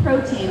 fat and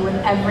protein with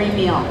every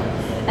meal.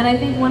 And I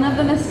think one of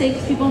the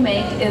mistakes people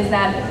make is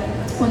that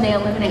when they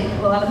eliminate,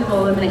 a lot of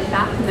people eliminate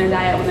fat from their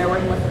diet when they're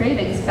working with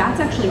cravings. Fat's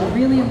actually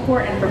really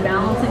important for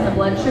balancing the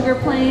blood sugar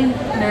plane,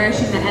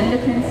 nourishing the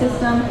endocrine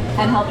system,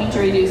 and helping to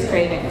reduce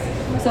cravings.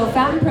 So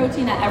fat and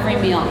protein at every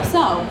meal.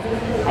 So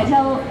I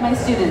tell my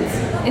students,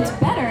 it's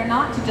better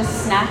not to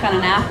just snack on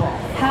an apple.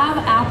 Have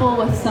apple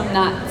with some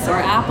nuts or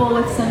apple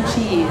with some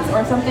cheese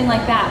or something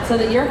like that so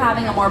that you're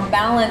having a more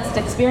balanced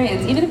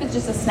experience, even if it's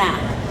just a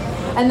snack.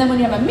 And then when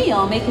you have a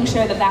meal, making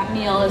sure that that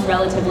meal is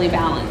relatively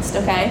balanced,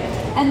 okay?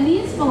 And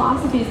these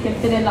philosophies can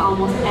fit into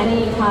almost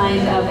any kind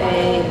of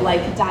a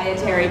like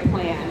dietary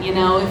plan. You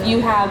know, if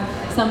you have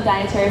some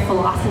dietary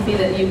philosophy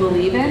that you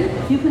believe in,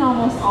 you can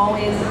almost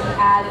always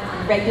add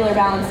regular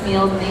balanced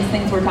meals and these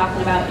things we're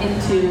talking about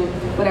into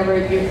whatever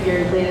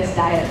your latest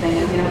diet thing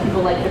is. You know,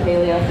 people like the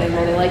paleo thing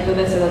or they like the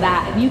this or the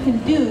that, and you can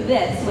do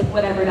this with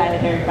whatever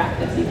dietary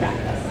practice you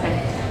practice,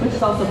 okay? Which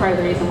is also part of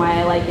the reason why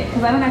I like it,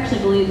 because I don't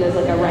actually believe there's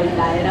like a right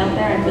diet out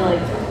there. I feel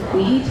like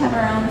we each have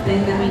our own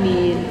thing that we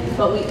need,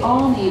 but we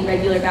all need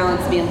regular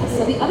balanced meals.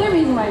 So the other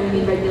reason why we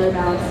need regular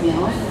balanced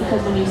meals is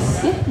because when you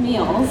skip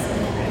meals,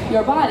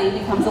 your body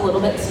becomes a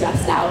little bit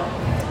stressed out.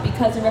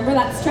 Because remember,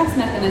 that stress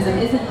mechanism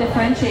isn't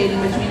differentiating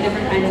between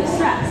different kinds of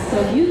stress. So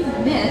if you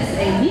miss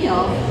a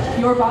meal,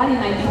 your body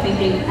might be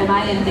thinking, am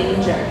I in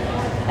danger?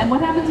 And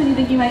what happens when you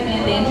think you might be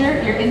in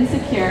danger? You're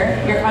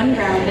insecure, you're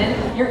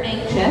ungrounded, you're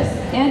anxious,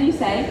 and you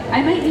say,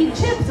 I might need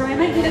chips or I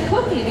might need a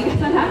cookie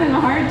because I'm having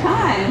a hard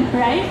time,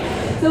 right?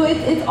 So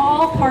it's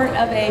all part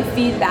of a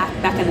feedback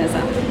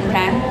mechanism,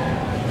 okay?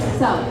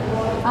 So,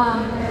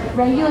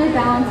 regular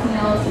balanced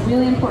meals are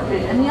really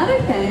important. And the other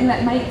thing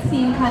that might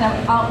seem kind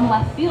of out in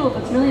left field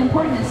that's really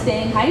important is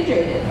staying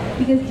hydrated,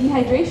 because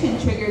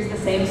dehydration triggers the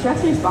same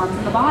stress response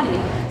in the body.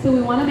 So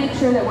we want to make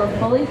sure that we're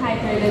fully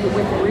hydrated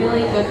with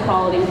really good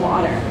quality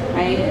water,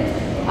 right?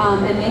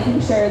 And making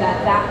sure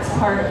that that's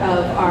part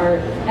of our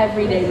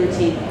everyday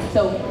routine.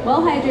 So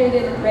well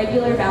hydrated,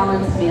 regular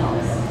balanced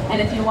meals. And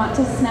if you want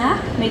to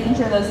snack, making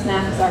sure those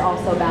snacks are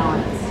also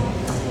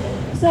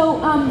balanced.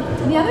 So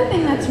the other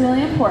thing that's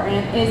really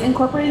important is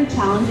incorporating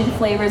challenging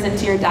flavors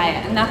into your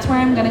diet, and that's where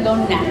I'm going to go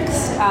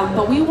next.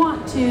 But we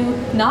want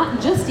to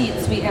not just eat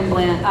sweet,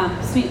 bland,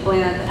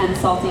 and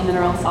salty,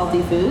 mineral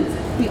salty foods.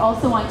 We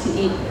also want to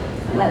eat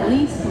at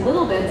least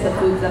little bits of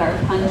foods that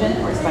are pungent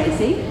or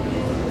spicy,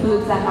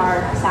 foods that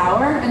are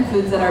sour, and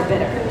foods that are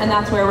bitter. And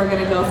that's where we're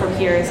going to go from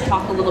here, is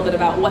talk a little bit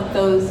about what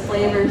those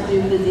flavors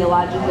do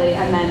physiologically,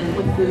 and then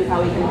with food,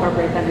 how we can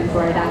incorporate them into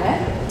our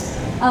diet.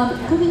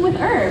 Cooking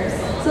with herbs.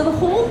 So the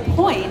whole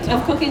point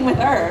of cooking with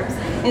herbs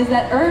is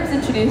that herbs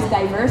introduce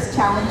diverse,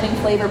 challenging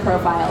flavor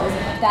profiles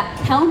that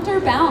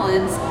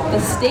counterbalance the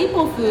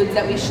staple foods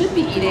that we should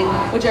be eating,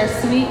 which are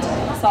sweet,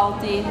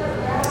 salty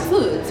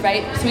foods,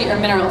 right? Sweet or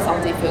mineral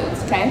salty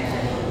foods, okay?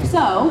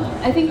 So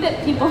I think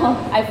that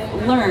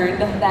I've learned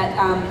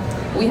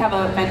that we have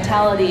a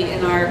mentality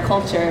in our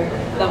culture,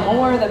 the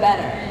more the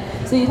better.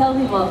 So you tell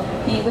people,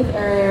 eat with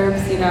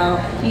herbs,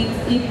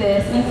 eat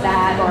this, eat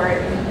that,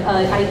 or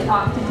I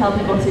often tell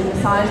people to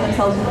massage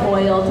themselves with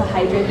oil to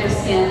hydrate their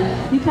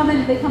skin. They come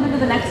into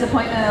the next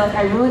appointment and they're like,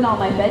 I ruined all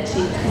my bed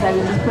sheets because I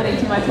was just putting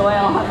too much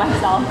oil on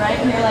myself, right?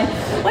 And you're like,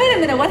 wait a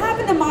minute, what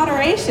happened to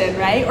moderation,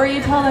 right? Or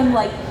you tell them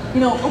like,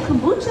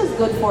 kombucha is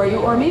good for you,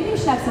 or maybe you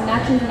should have some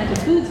naturally fermented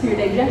foods for your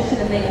digestion,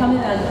 and they come in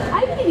and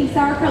I've been eating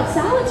sauerkraut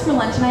salads for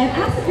lunch and I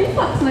have acid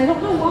reflux and I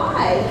don't know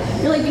why.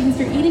 You're like, because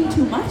you're eating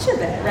too much of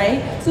it,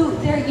 right? So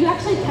you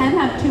actually can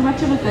have too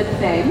much of a good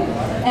thing,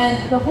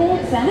 and the whole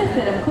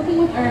benefit of cooking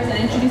with herbs and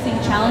introducing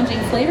challenging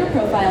flavor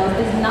profiles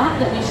is not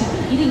that we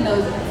should be eating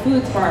those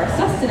foods for our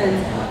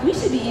sustenance. We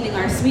should be eating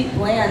our sweet,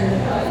 bland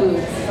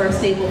foods for our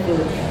staple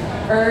foods.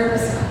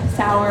 Herbs,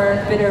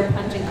 sour, bitter,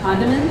 pungent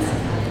condiments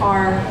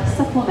are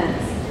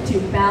supplements to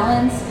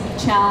balance,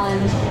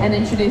 challenge, and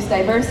introduce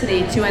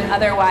diversity to an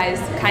otherwise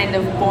kind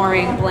of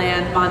boring,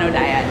 bland mono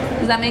diet.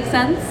 Does that make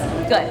sense?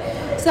 Good.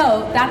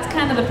 So that's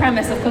kind of the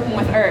premise of cooking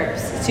with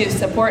herbs, to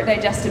support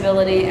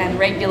digestibility and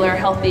regular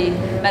healthy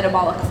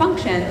metabolic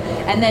function,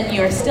 and then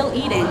you're still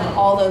eating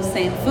all those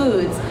same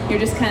foods, you're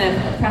just kind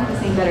of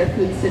practicing better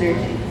food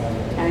synergy.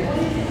 Okay?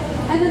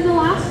 And then the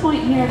last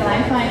point here that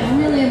I find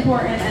really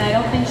important, and I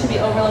don't think should be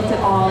overlooked at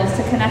all, is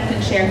to connect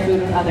and share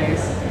food with others.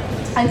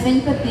 I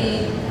think that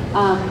the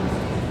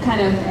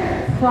kind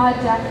of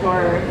project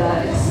or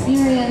the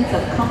experience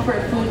of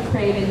comfort food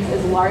cravings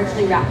is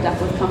largely wrapped up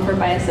with comfort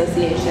by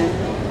association.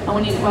 And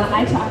when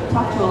I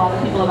talked to a lot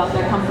of people about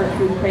their comfort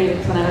food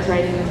cravings when I was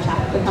writing this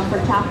the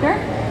comfort chapter,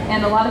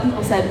 and a lot of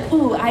people said,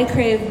 ooh, I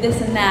crave this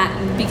and that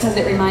because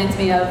it reminds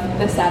me of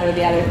this, that, or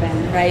the other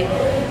thing, right?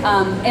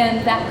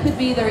 And that could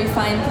be the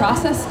refined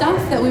processed stuff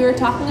that we were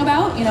talking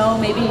about.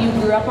 Maybe you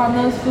grew up on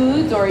those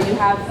foods, or you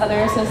have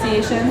other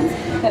associations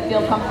that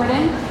feel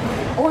comforting.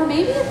 Or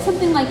maybe it's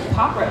something like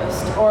pot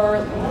roast,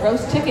 or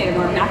roast chicken,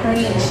 or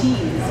macaroni and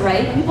cheese,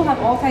 right? People have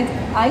all kinds.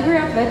 I grew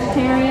up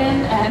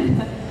vegetarian,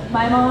 and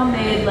my mom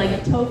made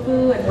like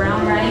tofu and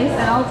brown rice,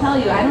 and I'll tell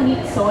you, I don't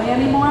eat soy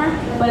anymore,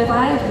 but if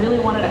I really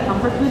wanted a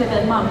comfort food, I'd be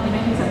like, Mom, can you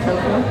make me some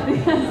tofu?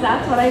 Because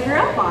that's what I grew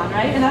up on,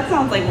 right? And that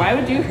sounds like, why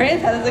would you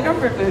crave that as a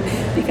comfort food?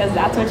 Because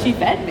that's what she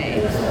fed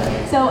me.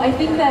 So I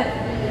think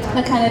that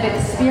the kind of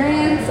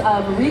experience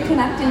of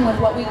reconnecting with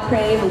what we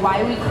crave,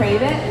 why we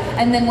crave it,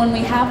 and then when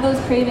we have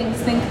those cravings,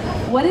 think,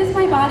 what is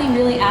my body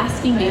really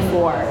asking me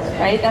for,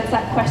 right? That's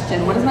that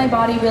question. What does my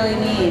body really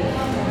need?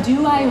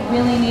 Do I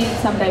really need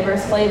some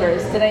diverse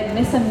flavors? Did I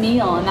miss a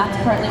meal and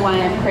that's partly why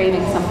I'm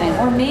craving something?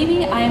 Or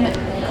maybe I'm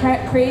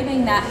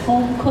craving that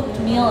home-cooked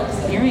meal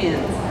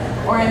experience.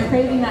 Or I'm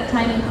craving that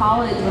time in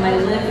college when I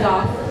lived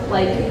off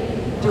like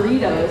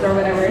Doritos or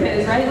whatever it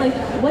is, right? Like,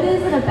 what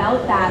is it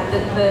about that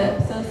the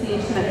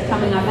association that's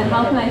coming up, and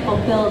how can I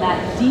fulfill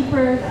that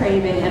deeper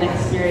craving and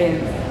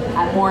experience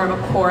at more of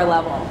a core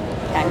level?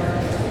 Okay.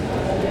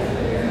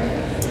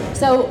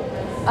 So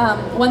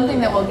one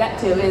thing that we'll get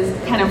to is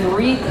kind of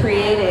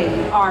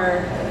recreating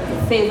our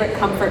favorite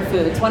comfort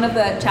foods. One of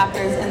the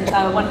chapters and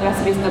one of the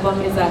recipes in the book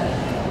is a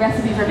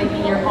recipe for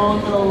making your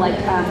own little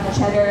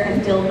cheddar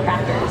and dill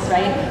crackers,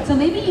 right? So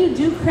maybe you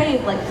do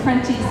crave like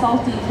crunchy,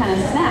 salty kind of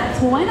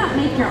snacks. Well, why not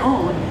make your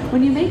own?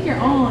 When you make your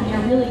own,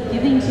 you're really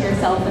giving to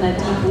yourself in a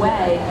deep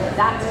way.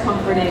 That's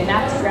comforting,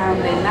 that's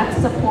grounding, that's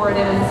supportive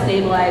and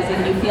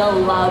stabilizing. You feel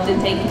loved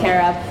and taken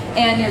care of,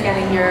 and you're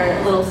getting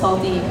your little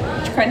salty,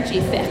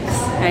 crunchy fix,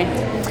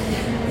 right?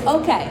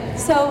 Okay,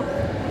 so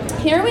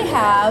here we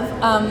have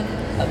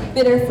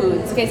bitter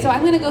foods. Okay, so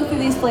I'm going to go through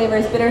these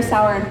flavors, bitter,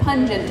 sour, and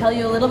pungent, tell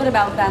you a little bit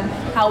about them,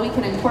 how we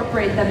can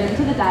incorporate them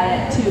into the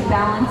diet to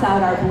balance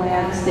out our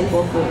bland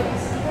staple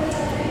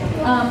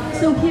foods.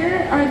 So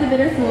here are the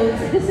bitter foods.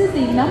 This is the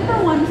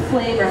 #1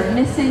 flavor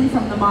missing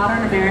from the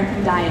modern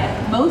American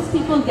diet. Most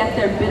people get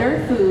their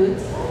bitter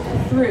foods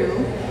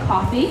through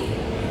coffee,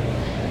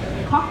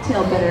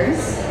 cocktail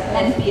bitters,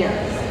 and beer.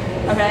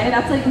 Okay,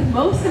 that's like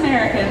most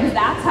Americans,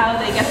 that's how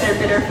they get their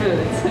bitter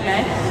foods,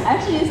 okay? I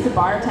actually used to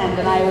bartend,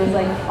 and I was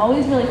like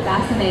always really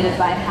fascinated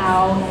by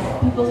how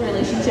people's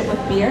relationship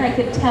with beer. I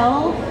could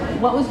tell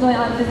what was going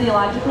on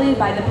physiologically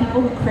by the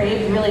people who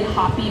craved really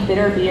hoppy,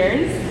 bitter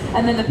beers,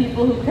 and then the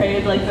people who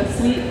craved like the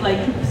sweet, like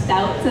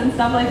stouts and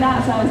stuff like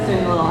that. So I was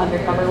doing a little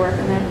undercover work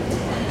in there.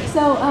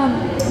 So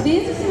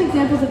these are some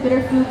examples of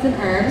bitter foods and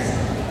herbs.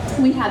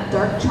 We have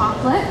dark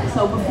chocolate.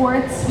 So before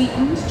it's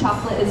sweetened,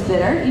 chocolate is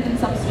bitter. Even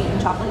some sweetened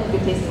chocolate, you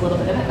can taste a little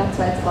bit of it. That's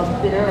why it's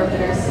called bitter or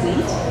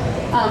bittersweet.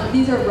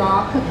 These are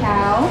raw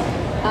cacao.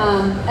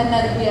 And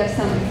then we have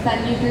some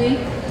fenugreek,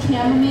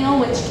 chamomile,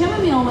 which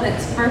chamomile, when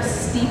it's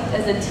first steeped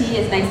as a tea,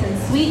 is nice and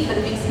sweet, but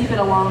if you steep it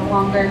a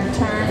longer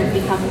term, it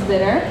becomes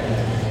bitter.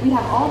 We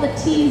have all the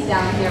teas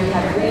down here. We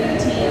have green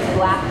teas,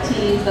 black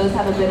teas, those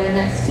have a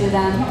bitterness to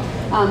them.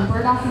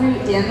 Burdock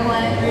root,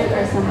 dandelion root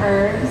are some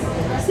herbs.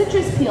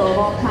 Citrus peel of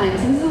all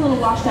kinds. This is a little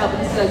washed out, but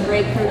this is a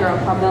grapefruit or a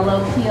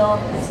pomelo peel.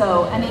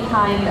 So any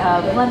kind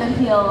of lemon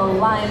peel,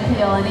 lime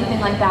peel, anything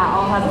like that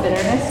all have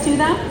bitterness to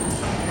them.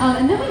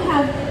 And then we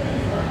have,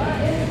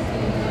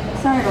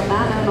 sorry about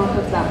that, I don't know if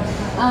it's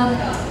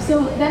that.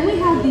 So then we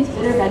have these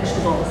bitter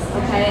vegetables,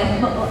 okay?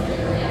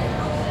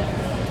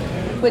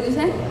 What'd you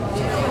say?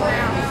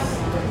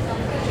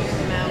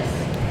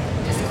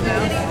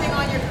 Anything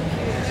on your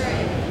computer.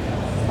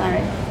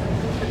 Sorry.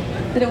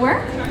 Did it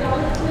work?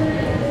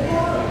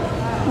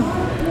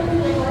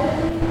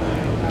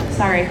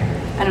 Sorry.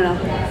 I don't know.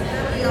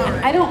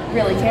 I don't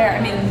really care.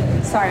 I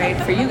mean, sorry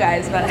for you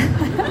guys, but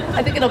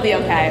I think it'll be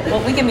okay.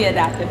 Well, we can be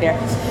adaptive here.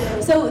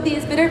 So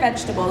these bitter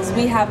vegetables,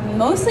 we have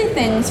mostly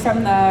things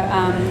from the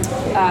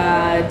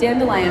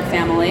dandelion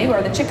family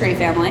or the chicory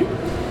family.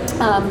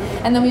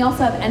 And then we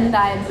also have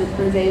endives with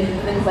rosés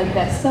and things like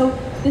this. So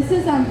this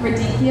is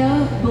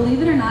radicchio.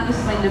 Believe it or not, this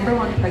is my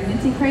 #1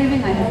 pregnancy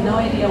craving. I have no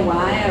idea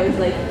why. I was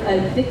like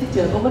addicted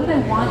to it. But what did I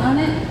want on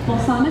it?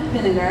 Balsamic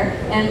vinegar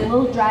and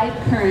little dried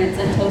currants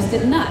and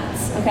toasted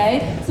nuts.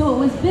 Okay? So it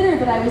was bitter,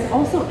 but I was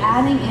also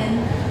adding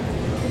in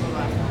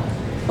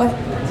what?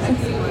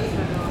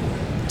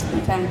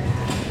 Okay.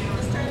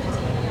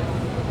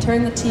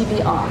 Turn the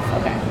TV off.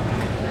 Okay.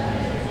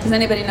 Does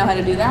anybody know how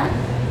to do that?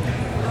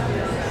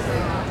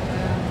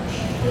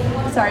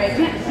 Sorry, I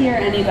can't hear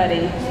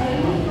anybody.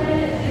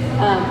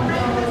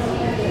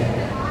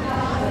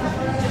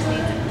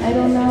 I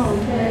don't know.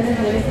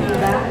 Maybe from the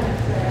back.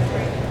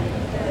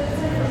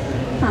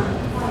 Huh.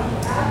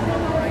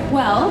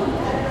 Well,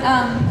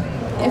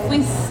 if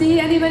we see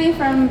anybody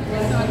from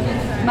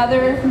Mother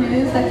Earth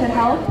News that could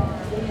help.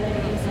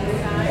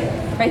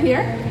 Right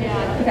here?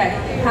 Yeah.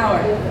 Okay,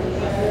 power.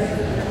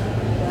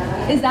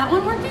 Is that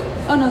one working?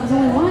 Oh no, there's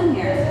only one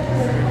here.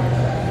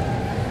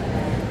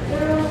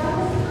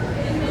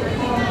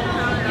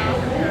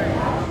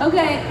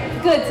 Okay,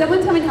 good.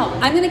 Someone come and help.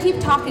 I'm going to keep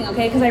talking,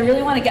 okay, because I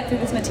really want to get through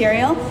this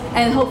material,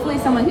 and hopefully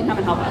someone can come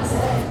and help us.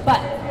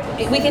 But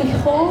we can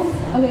hold,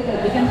 okay,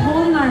 good. We can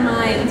hold in our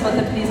minds what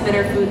these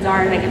bitter foods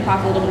are, and I can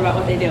talk a little bit about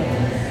what they do.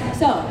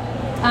 So,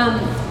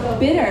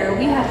 bitter,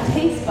 we have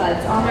taste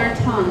buds on our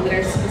tongue that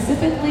are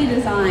specifically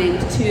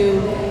designed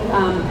to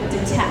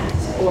detect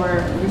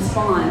or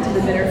respond to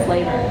the bitter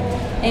flavor.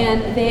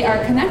 And they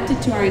are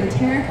connected to our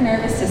enteric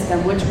nervous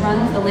system, which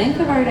runs the length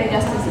of our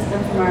digestive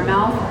system from our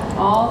mouth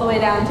all the way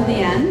down to the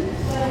end.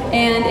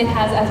 And it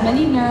has as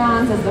many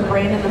neurons as the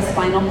brain and the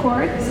spinal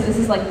cord. So this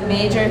is like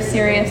major,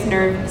 serious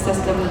nerve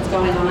system that's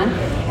going on.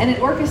 And it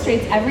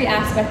orchestrates every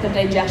aspect of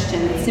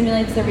digestion. It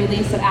stimulates the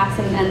release of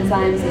acid and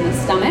enzymes in the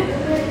stomach.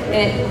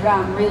 It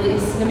really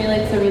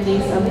stimulates the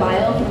release of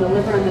bile from the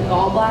liver and the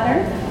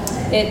gallbladder.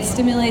 It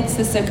stimulates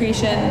the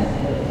secretion.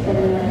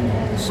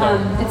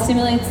 It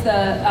stimulates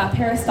the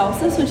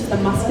peristalsis, which is the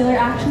muscular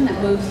action that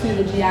moves through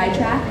the GI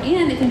tract,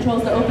 and it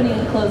controls the opening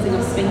and closing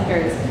of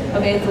sphincters.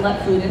 Okay, to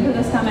let food into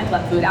the stomach,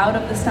 let food out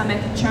of the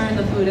stomach, churn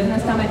the food in the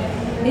stomach.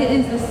 It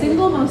is the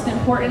single most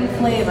important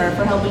flavor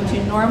for helping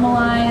to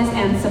normalize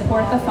and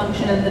support the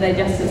function of the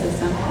digestive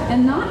system.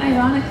 And not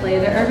ironically,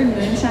 the Urban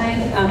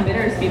Moonshine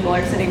bitters people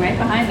are sitting right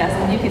behind us,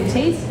 and you can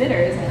taste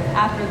bitters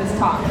after this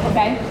talk,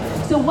 okay?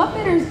 So what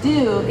bitters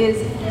do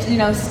is,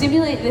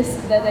 stimulate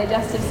the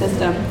digestive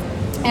system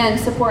and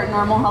support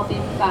normal, healthy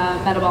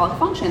metabolic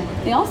function.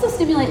 They also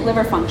stimulate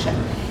liver function.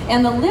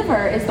 And the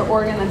liver is the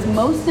organ that's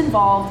most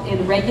involved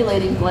in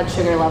regulating blood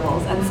sugar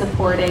levels and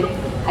supporting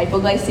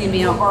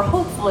hypoglycemia, or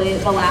hopefully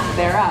the lack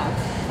thereof.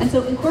 And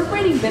so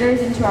incorporating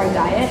bitters into our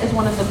diet is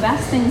one of the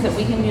best things that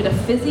we can do to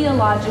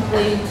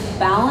physiologically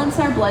balance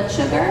our blood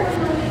sugar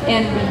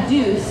and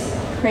reduce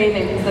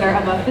cravings that are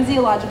of a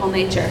physiological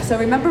nature. So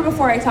remember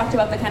before I talked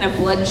about the kind of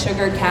blood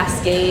sugar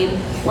cascade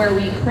where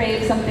we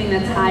crave something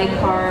that's high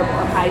carb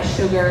or high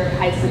sugar,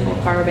 high simple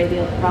carb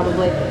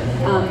probably,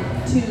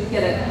 to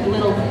get a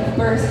little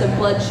burst of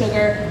blood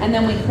sugar, and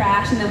then we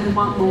crash and then we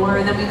want more,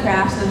 and then we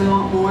crash and then we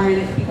want more, and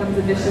it becomes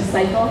a vicious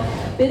cycle.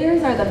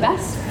 Bitters are the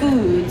best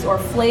foods or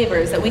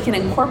flavors that we can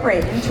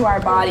incorporate into our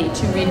body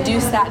to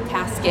reduce that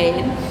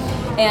cascade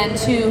and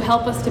to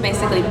help us to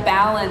basically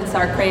balance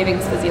our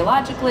cravings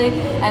physiologically,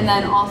 and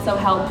then also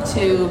help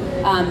to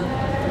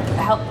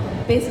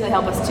basically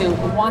help us to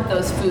want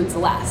those foods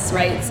less,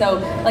 right? So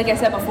like I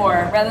said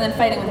before, rather than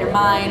fighting with your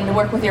mind,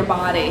 work with your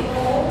body.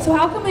 So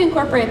how can we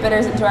incorporate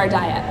bitters into our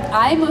diet?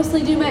 I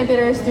mostly do my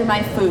bitters through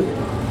my food.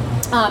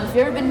 If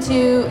you've ever been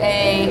to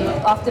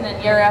often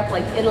in Europe,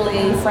 like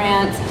Italy,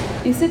 France,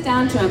 you sit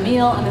down to a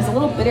meal and there's a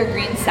little bitter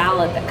green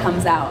salad that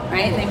comes out,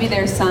 right? Maybe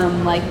there's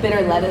some like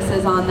bitter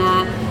lettuces on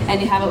that, and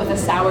you have it with a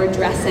sour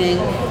dressing,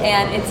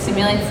 and it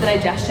stimulates the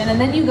digestion,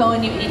 and then you go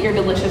and you eat your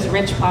delicious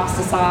rich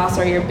pasta sauce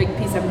or your big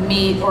piece of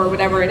meat or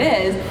whatever it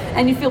is,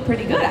 and you feel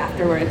pretty good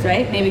afterwards,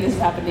 right? Maybe this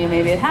has happened to you,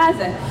 maybe it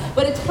hasn't.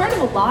 But it's part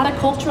of a lot of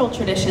cultural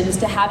traditions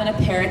to have an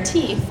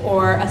aperitif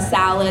or a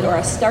salad or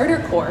a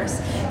starter course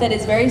that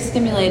is very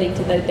stimulating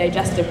to the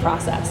digestive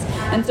process.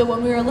 And so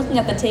when we were looking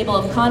at the table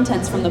of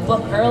contents from the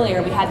book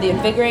earlier, we had the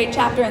Invigorate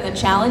chapter and the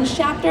Challenge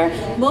chapter.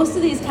 Most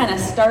of these kind of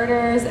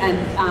starters and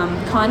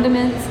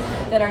condiments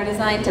that are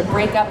designed to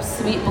break up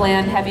sweet,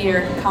 bland,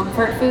 heavier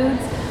comfort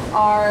foods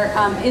are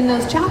in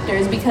those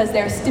chapters because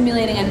they're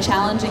stimulating and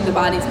challenging the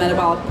body's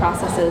metabolic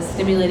processes,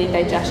 stimulating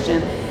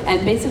digestion,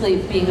 and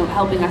basically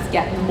helping us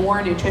get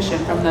more nutrition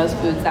from those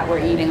foods that we're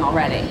eating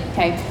already.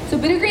 Okay, so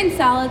bitter green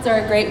salads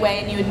are a great way,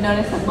 and you would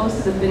notice that most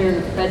of the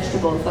bitter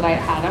vegetables that I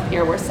had up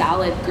here were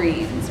salad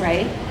greens,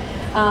 right?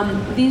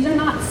 These are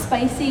not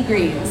spicy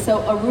greens.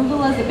 So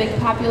arugula is a big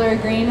popular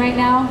green right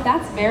now.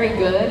 That's very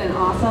good and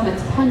awesome.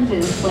 It's pungent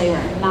in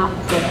flavor, not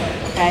bitter.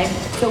 Okay,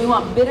 so we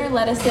want bitter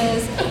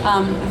lettuces,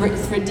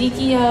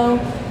 radicchio,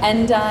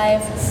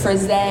 endive,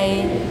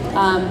 frisee,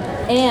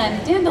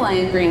 and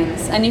dandelion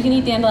greens. And you can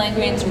eat dandelion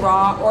greens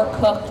raw or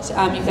cooked.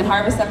 You can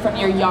harvest them from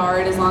your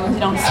yard as long as you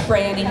don't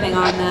spray anything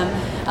on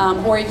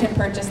them, or you can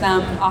purchase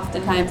them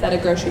oftentimes at a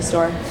grocery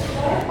store.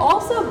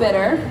 Also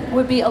bitter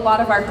would be a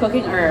lot of our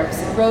cooking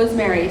herbs: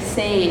 rosemary,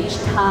 sage,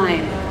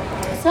 thyme.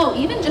 So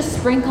even just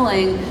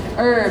sprinkling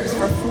herbs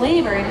for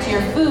flavor into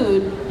your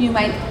food, you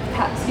might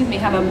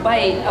have a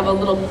bite of a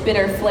little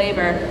bitter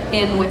flavor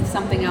in with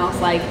something else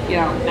like,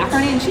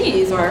 macaroni and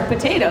cheese or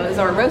potatoes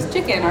or roast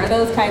chicken or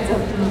those kinds of,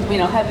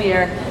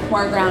 heavier,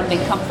 more grounding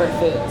comfort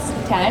foods.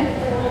 Okay?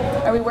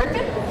 Are we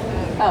working?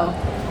 Oh.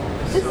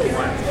 This is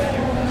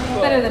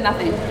better than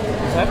nothing.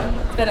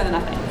 It's better than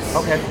nothing.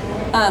 Okay.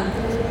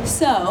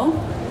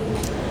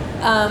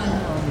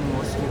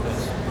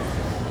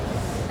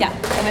 Yeah,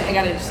 I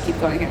gotta just keep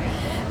going here.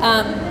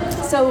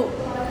 So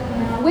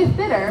with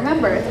bitter,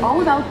 remember, it's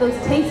all about those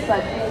taste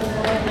buds.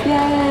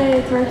 Yay,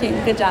 it's working.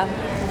 Good job.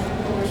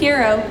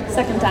 Hero,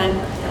 second time.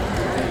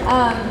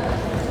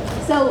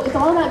 So it's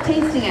all about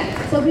tasting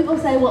it. So people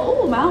say, well,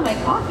 oh, wow, my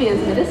coffee is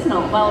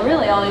medicinal. Well,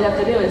 really, all you have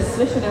to do is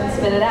swish it and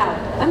spit it out.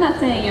 I'm not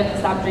saying you have to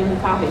stop drinking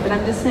coffee, but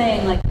I'm just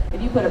saying, like,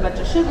 if you put a bunch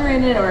of sugar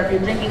in it or if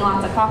you're drinking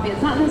lots of coffee,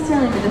 it's not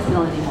necessarily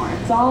medicinal anymore.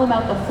 It's all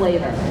about the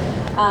flavor.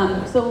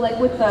 So like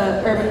with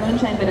the Urban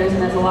Moonshine bitters,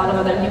 and there's a lot of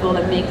other people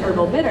that make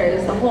herbal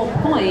bitters, the whole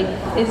point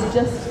is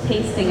just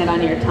tasting it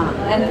on your tongue.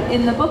 And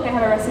in the book I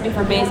have a recipe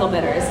for basil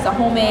bitters. It's a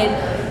homemade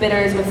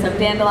bitters with some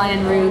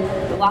dandelion root,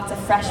 lots of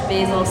fresh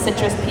basil,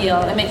 citrus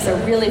peel. It makes a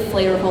really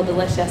flavorful,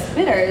 delicious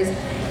bitters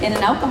in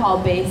an alcohol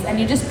base, and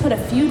you just put a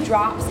few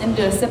drops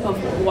into a sip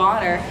of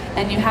water,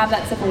 and you have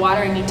that sip of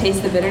water and you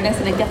taste the bitterness,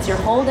 and it gets your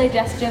whole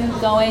digestion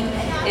going.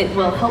 It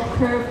will help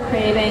curb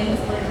cravings,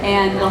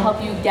 and it'll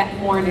help you get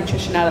more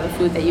nutrition out of the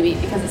food that you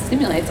eat because it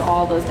stimulates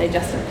all those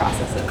digestive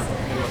processes.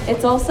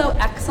 It's also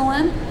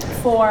excellent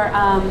for,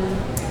 I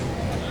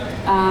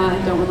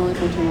don't want to lose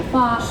my train of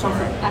thought.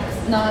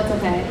 No, it's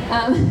okay.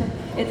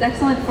 It's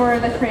excellent for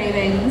the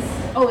cravings.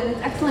 Oh, and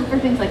it's excellent for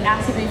things like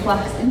acid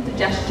reflux,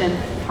 indigestion,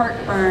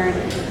 heartburn,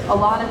 a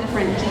lot of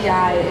different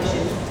GI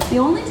issues. The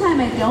only time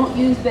I don't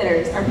use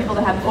bitters are people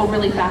that have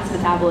overly fast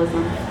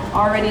metabolism,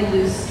 already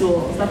loose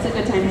stools. That's a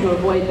good time to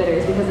avoid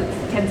bitters because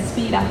it can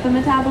speed up the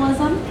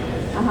metabolism.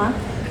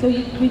 So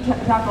we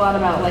talk a lot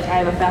about, like, I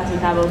have a fast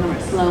metabolism or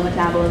slow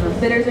metabolism.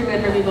 Bitters are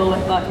good for people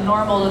with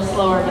normal to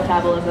slower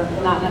metabolism,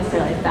 not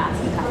necessarily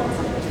fast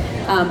metabolism.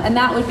 And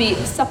that would be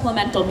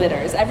supplemental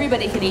bitters.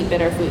 Everybody can eat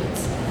bitter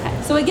foods.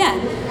 Okay. So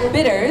again,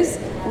 bitters,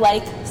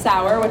 like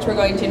sour, which we're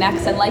going to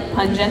next, and like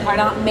pungent, are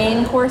not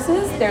main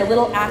courses. They're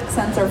little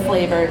accents or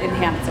flavor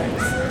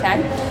enhancers.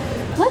 Okay?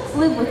 Let's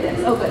live with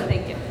this. Oh, good,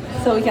 thank you.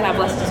 So we can have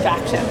less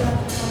distraction.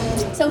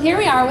 So here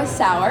we are with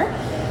sour.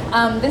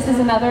 This is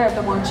another of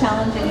the more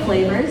challenging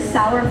flavors.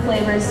 Sour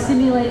flavors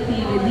stimulate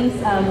the release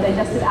of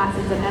digestive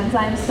acids and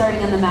enzymes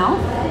starting in the mouth.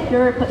 If you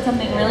ever put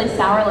something really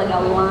sour, like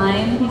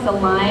a piece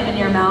of lime in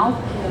your mouth,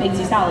 it makes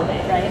you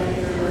salivate, right?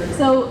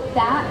 So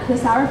the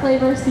sour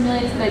flavor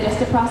stimulates the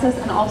digestive process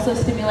and also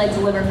stimulates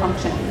liver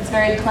function. It's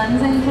very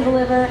cleansing to the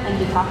liver and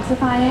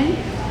detoxifying,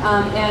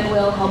 and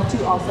will help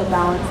to also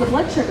balance the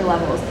blood sugar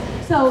levels.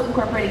 So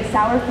incorporating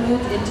sour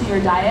foods into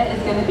your diet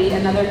is going to be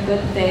another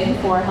good thing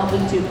for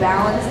helping to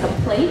balance the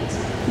plate.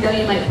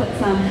 You might put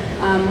some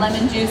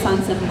lemon juice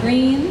on some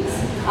greens,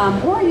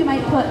 or you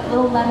might put a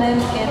little lemon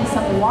in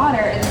some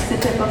water and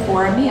sip it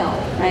before a meal,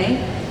 right?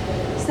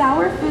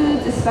 Sour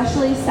foods,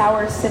 especially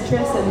sour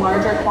citrus in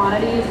larger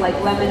quantities, like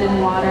lemon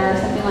in water or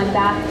something like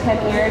that, can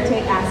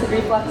irritate acid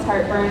reflux,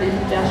 heartburn,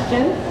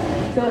 indigestion.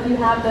 So if you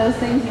have those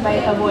things, you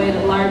might avoid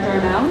larger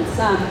amounts.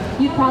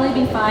 You'd probably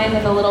be fine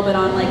with a little bit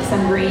on like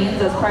some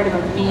greens as part of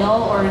a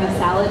meal or in a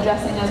salad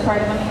dressing as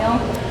part of a meal.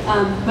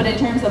 But in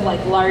terms of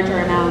like larger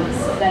amounts,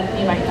 then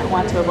you might not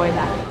want to avoid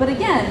that. But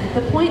again,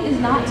 the point is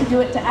not to do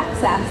it to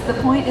excess.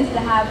 The point is to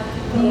have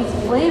these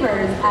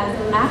flavors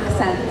as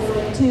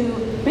accents to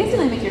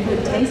basically make your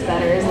food taste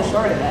better is the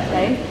short of it,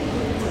 right?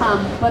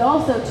 But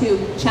also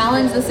to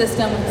challenge the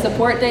system,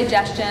 support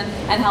digestion,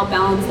 and help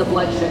balance the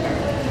blood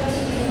sugar.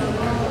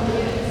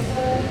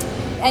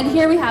 And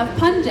here we have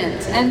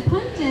pungent, and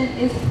pungent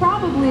is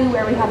probably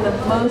where we have the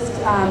most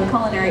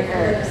culinary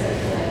herbs.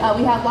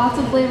 We have lots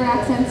of flavor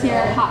accents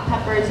here: hot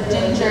peppers,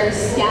 ginger,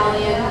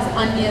 scallions,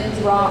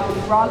 onions,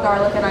 raw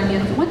garlic and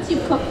onions. Once you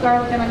cook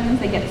garlic and onions,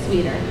 they get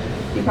sweeter.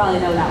 You probably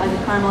know that. Like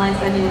a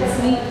caramelized onion is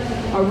sweet.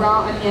 A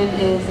raw onion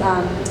is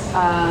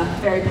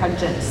very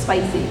pungent,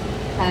 spicy.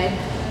 Okay.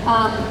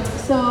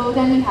 So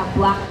then we have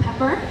black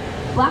pepper.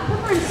 Black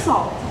pepper and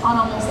salt on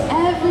almost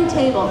every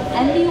table,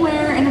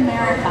 anywhere in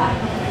America.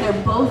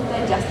 They're both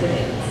digestive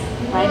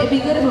aids, right? It'd be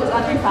good if it was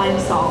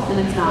unrefined salt, and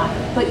it's not.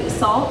 But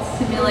salt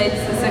stimulates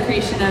the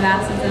secretion of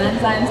acids and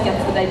enzymes,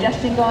 gets the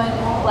digestion going.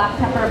 Black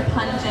pepper,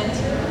 pungent,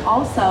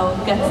 also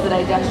gets the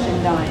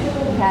digestion going,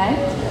 okay?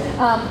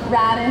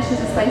 Radish is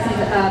a spicy,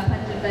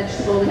 pungent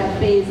vegetable. We have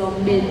basil,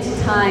 mint,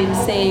 thyme,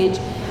 sage.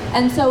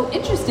 And so,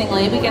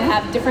 interestingly, we can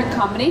have different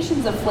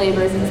combinations of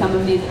flavors in some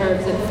of these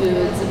herbs and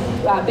foods.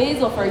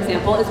 Basil, for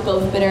example, is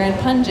both bitter and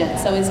pungent.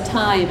 So is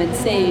thyme and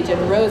sage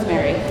and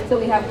rosemary. So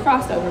we have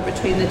crossover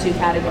between the two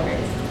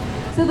categories.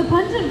 So the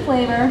pungent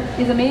flavor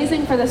is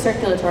amazing for the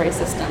circulatory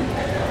system.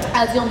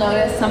 As you'll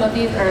notice, some of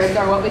these herbs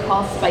are what we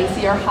call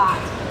spicy or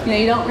hot. You know,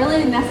 you don't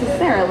really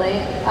necessarily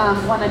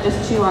want to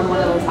just chew on one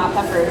of those hot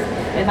peppers.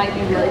 It might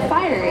be really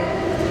fiery.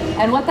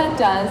 And what that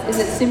does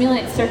is it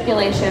stimulates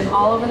circulation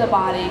all over the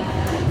body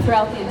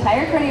throughout the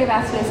entire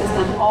cardiovascular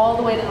system, all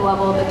the way to the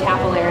level of the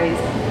capillaries.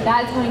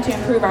 That is going to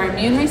improve our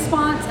immune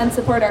response and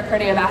support our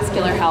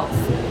cardiovascular health.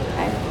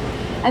 Okay?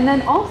 And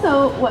then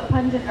also what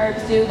pungent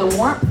herbs do, the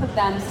warmth of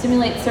them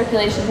stimulates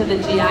circulation to the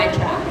GI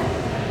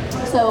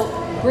tract. So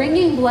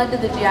bringing blood to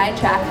the GI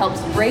tract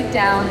helps break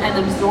down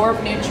and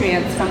absorb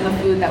nutrients from the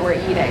food that we're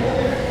eating.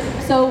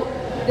 So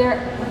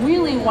they're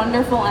really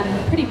wonderful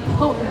and pretty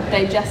potent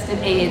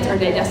digestive aids or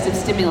digestive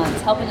stimulants,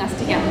 helping us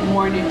to get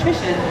more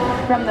nutrition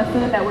from the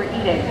food that we're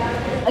eating.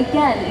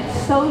 Again,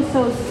 it's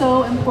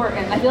so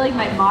important. I feel like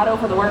my motto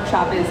for the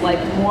workshop is like,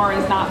 more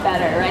is not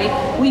better,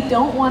 right? We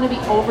don't want to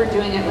be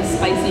overdoing it with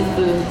spicy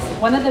foods.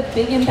 One of the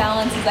big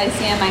imbalances I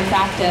see in my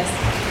practice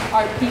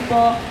are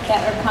people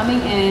that are coming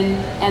in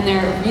and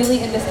they're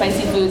really into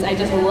spicy foods. I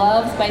just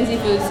love spicy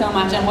foods so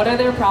much. And what are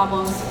their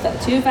problems?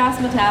 Too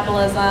fast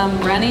metabolism,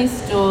 runny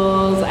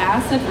stools,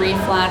 acid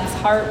reflux,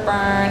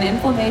 heartburn,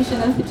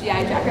 inflammation of the GI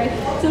tract,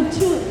 right? So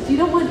you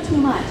don't want too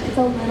much. It's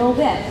a little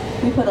bit.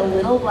 We put a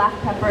little black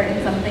pepper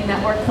in something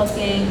that we're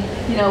cooking,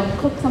 you know,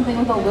 cook something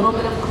with a little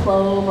bit of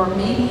clove or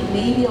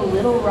maybe a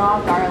little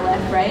raw garlic,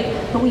 right?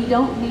 But we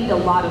don't need a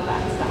lot of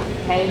that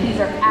stuff, okay? These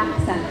are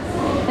accents.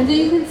 And so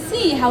you can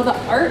see how the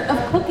art of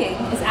cooking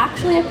is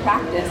actually a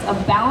practice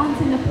of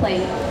balancing a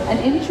plate and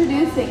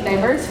introducing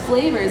diverse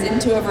flavors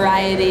into a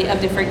variety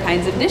of different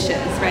kinds of dishes,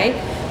 right?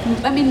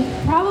 I mean,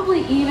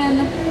 probably even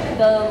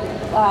the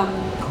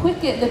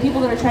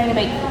people that are trying to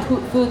make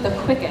food the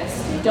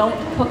quickest don't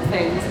cook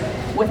things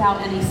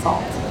without any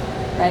salt,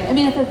 right? I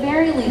mean, at the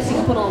very least, you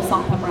can put a little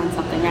salt and pepper on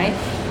something, right?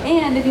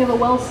 And if you have a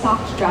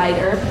well-stocked dried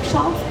herb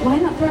shelf, why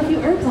not throw a few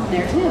herbs on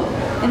there too?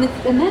 And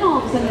then all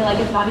of a sudden you're like,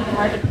 it's not even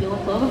hard to peel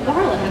a clove of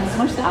garlic and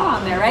smush that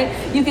on there, right?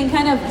 You can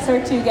kind of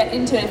start to get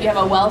into it if you have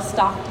a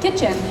well-stocked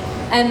kitchen.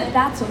 And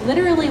that's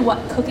literally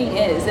what cooking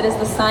is. It is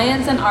the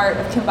science and art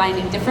of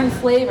combining different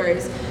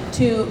flavors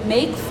to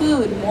make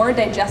food more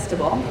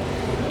digestible.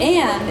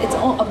 And it's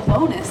a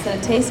bonus that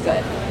it tastes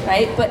good,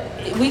 right? But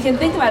we can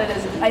think about it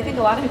as, I think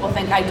a lot of people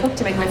think, I cook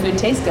to make my food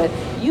taste good.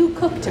 You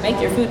cook to make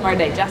your food more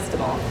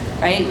digestible,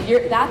 right?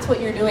 That's what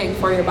you're doing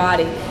for your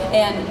body.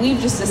 And we've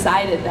just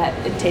decided that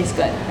it tastes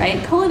good,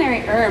 right?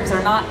 Culinary herbs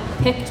are not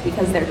picked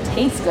because they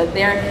taste good.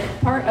 They're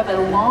part of a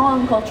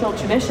long cultural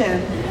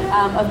tradition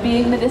of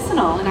being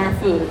medicinal in our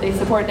food. They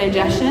support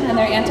digestion and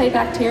they're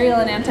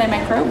antibacterial and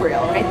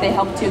antimicrobial, right? They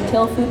help to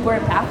kill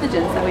foodborne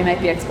pathogens that we might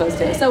be exposed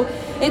to. So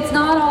it's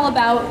not all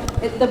about,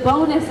 the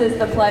bonus is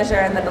the pleasure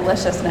and the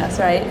deliciousness,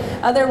 right?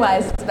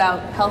 Otherwise, it's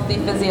about healthy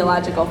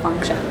physiological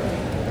function.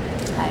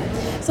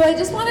 Okay. So I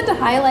just wanted to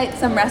highlight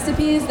some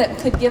recipes that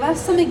could give us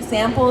some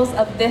examples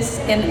of this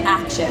in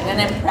action and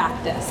in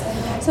practice.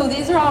 So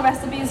these are all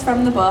recipes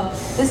from the book.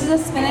 This is a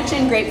spinach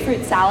and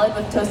grapefruit salad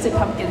with toasted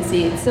pumpkin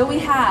seeds. So we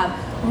have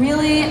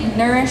really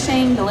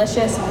nourishing,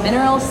 delicious,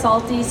 mineral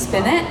salty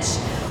spinach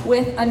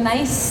with a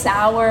nice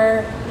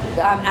sour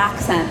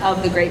accent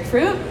of the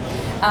grapefruit.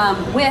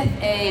 With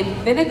a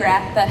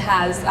vinaigrette that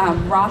has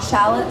raw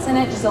shallots in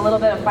it, just a little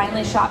bit of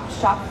finely chopped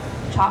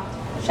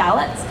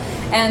shallots,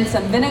 and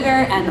some vinegar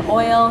and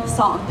oil,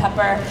 salt and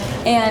pepper,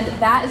 and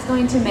that is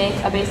going to make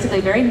a basically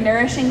very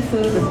nourishing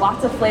food with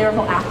lots of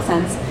flavorful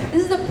accents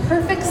This is the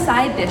perfect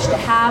side dish to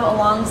have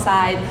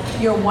alongside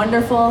your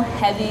wonderful,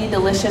 heavy,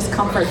 delicious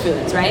comfort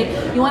foods, right?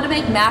 You want to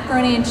make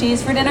macaroni and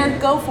cheese for dinner?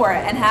 Go for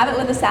it and have it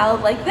with a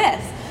salad like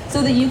this,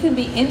 so that you can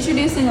be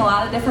introducing a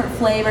lot of different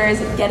flavors,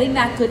 getting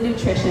that good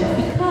nutrition,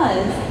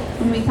 because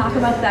when we talk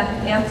about that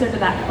answer to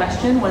that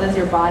question, what does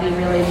your body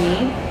really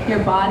need?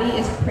 Your body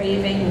is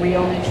craving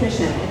real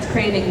nutrition. It's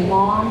craving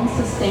long,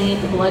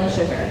 sustained blood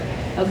sugar,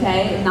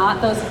 okay?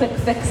 Not those quick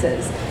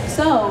fixes.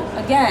 So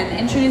again,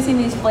 introducing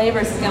these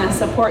flavors is going to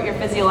support your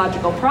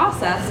physiological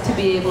process to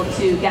be able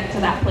to get to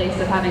that place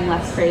of having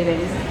less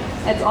cravings.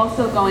 It's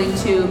also going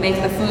to make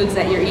the foods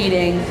that you're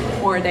eating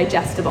more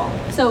digestible.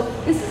 So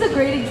this is a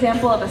great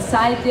example of a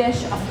side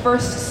dish, a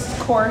first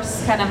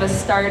course, kind of a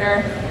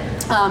starter.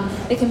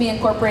 It can be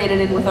incorporated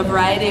in with a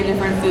variety of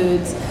different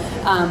foods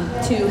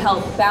to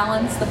help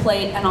balance the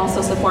plate and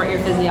also support your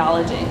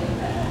physiology.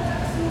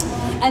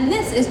 And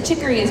this is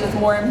chicories with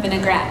warm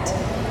vinaigrette.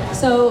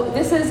 So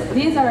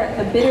these are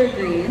the bitter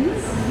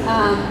greens,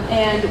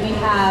 and we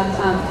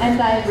have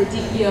endive,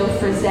 radicchio,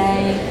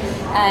 frisee,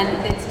 and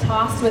it's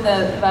tossed with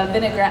a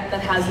vinaigrette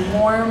that has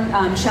warm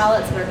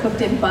shallots that are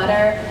cooked in butter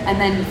and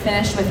then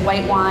finished with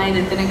white wine,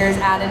 and vinegars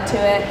added to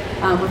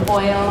it with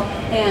oil.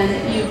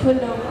 And you put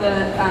it over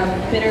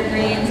the bitter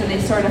greens, and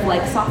they sort of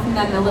like soften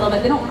them a little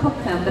bit. They don't cook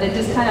them, but it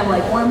just kind of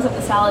like warms up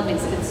the salad,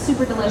 makes it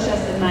super delicious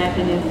in my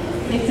opinion,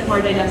 makes it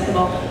more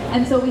digestible.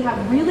 And so we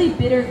have really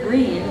bitter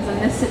greens in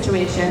this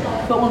situation,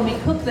 but when we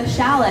cook the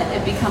shallot,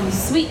 it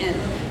becomes sweetened.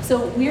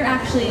 So we're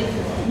actually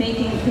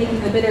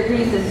taking the bitter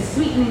greens and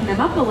sweetening them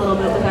up a little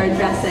bit with our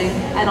dressing,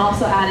 and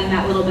also adding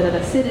that little bit of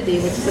acidity,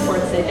 which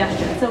supports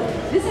digestion. So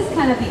this is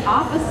kind of the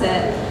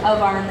opposite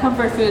of our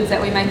comfort foods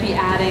that we might be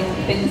adding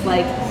things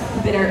like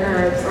bitter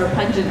herbs or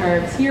pungent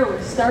herbs. Here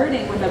we're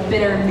starting with a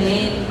bitter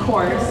main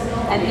course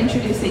and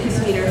introducing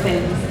sweeter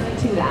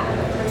things to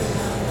that.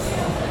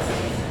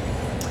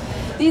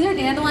 These are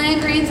dandelion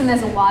greens, and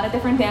there's a lot of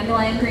different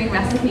dandelion green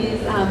recipes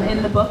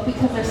in the book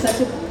because they're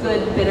such a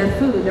good bitter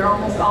food. They're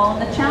almost all in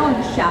the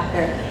challenge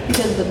chapter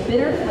because the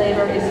bitter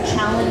flavor is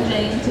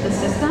challenging to the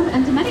system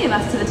and to many of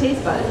us to the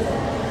taste buds.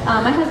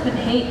 My husband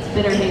hates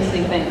bitter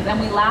tasting things, and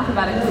we laugh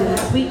about it because he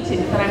has a sweet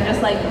tooth, but I'm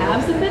just like,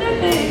 have some bitter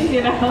things,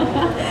 you know?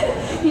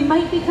 He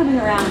might be coming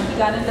around. He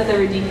got into the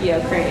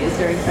radicchio craze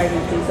during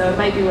pregnancy, so it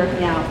might be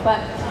working out. But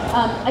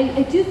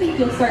I do think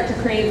you'll start to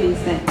crave these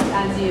things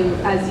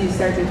as you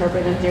start to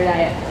incorporate them into your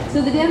diet.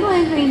 So the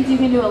dandelion greens you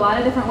can do a lot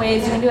of different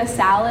ways. You can do a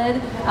salad.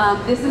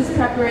 This is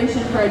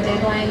preparation for a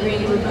dandelion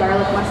greens with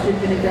garlic mustard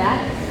vinaigrette.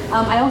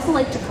 I also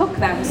like to cook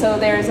them. So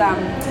there's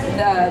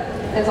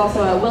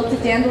also a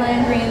wilted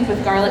dandelion greens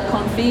with garlic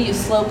confit. You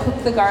slow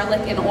cook the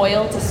garlic in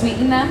oil to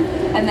sweeten them,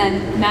 and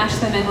then mash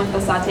them in with the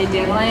sauteed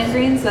dandelion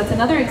greens. So that's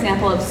another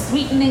example of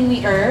sweetening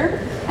the herb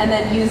and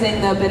then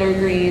using the bitter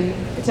green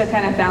to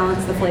kind of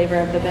balance the flavor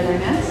of the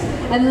bitterness.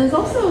 And there's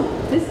also,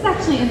 this is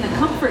actually in the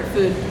comfort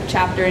food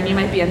chapter, and you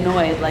might be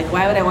annoyed, like,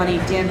 why would I want to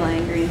eat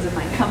dandelion greens with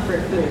my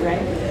comfort food,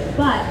 right?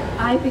 But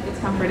I think it's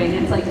comforting.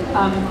 It's like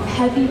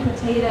heavy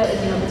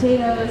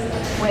potatoes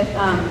with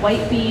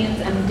white beans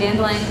and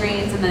dandelion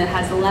greens, and then it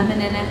has lemon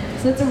in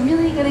it. So it's a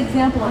really good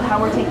example of how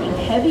we're taking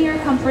heavier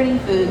comforting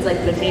foods like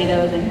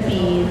potatoes and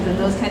beans and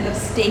those kinds of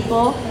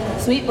staple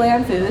sweet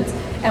bland foods,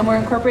 and we're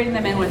incorporating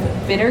them in with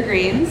bitter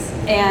greens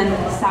and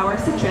sour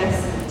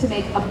citrus to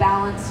make a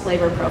balanced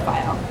flavor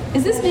profile.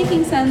 Is this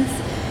making sense?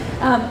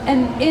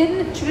 And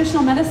in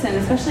traditional medicine,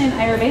 especially in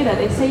Ayurveda,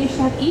 they say you should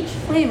have each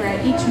flavor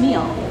at each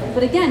meal.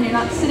 But again, you're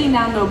not sitting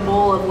down to a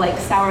bowl of like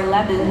sour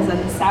lemons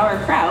and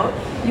sauerkraut.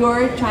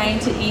 You're trying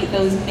to eat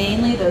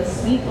mainly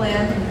those sweet,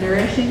 bland,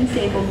 nourishing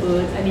staple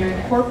foods, and you're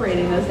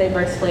incorporating those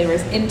diverse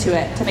flavors into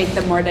it to make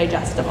them more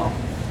digestible.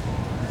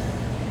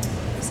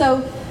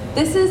 So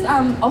this is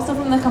also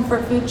from the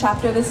comfort food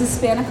chapter. This is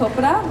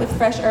spanakopita with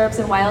fresh herbs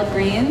and wild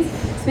greens.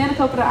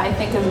 Spanakopita, I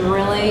think, is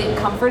really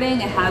comforting.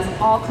 It has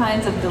all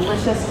kinds of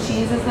delicious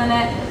cheeses in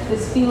it.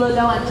 This phyllo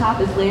dough on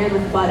top is layered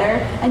with butter,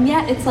 and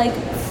yet it's like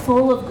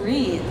full of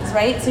greens,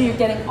 right? So you're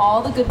getting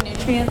all the good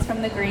nutrients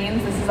from the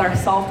greens. This is our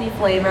salty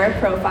flavor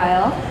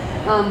profile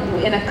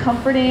in a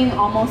comforting,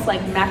 almost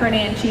like macaroni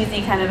and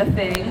cheesy kind of a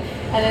thing.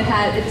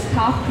 And it's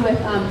topped with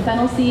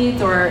fennel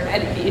seeds or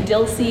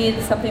dill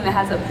seeds, something that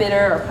has a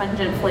bitter or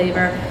pungent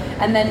flavor.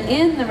 And then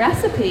in the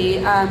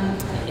recipe,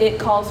 it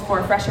calls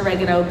for fresh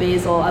oregano,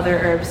 basil, other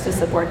herbs to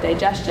support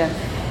digestion.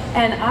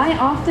 And I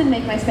often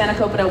make my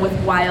spanakopita with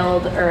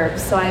wild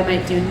herbs, so I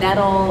might do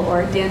nettle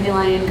or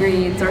dandelion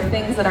greens or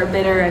things that are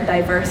bitter and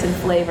diverse in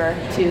flavor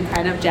to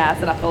kind of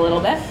jazz it up a little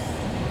bit.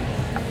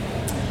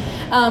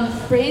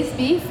 Braised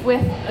beef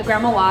with a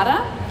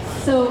gremolata.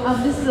 So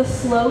this is a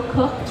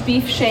slow-cooked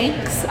beef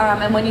shanks,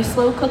 and when you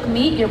slow-cook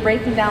meat, you're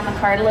breaking down the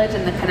cartilage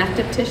and the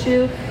connective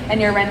tissue, and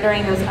you're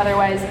rendering those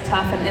otherwise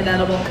tough and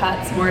inedible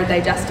cuts more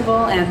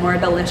digestible and more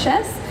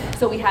delicious.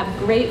 So we have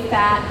great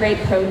fat, great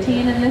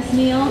protein in this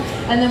meal,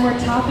 and then we're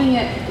topping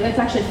it, it's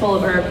actually full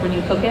of herb when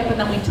you cook it, but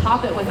then we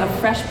top it with a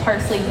fresh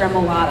parsley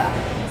gremolata.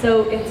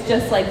 So it's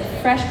just like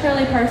fresh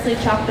curly parsley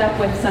chopped up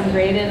with some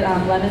grated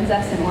lemon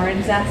zest and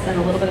orange zest and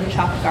a little bit of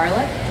chopped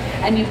garlic.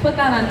 And you put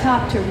that on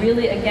top to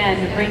really,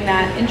 again, bring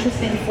that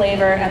interesting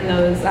flavor and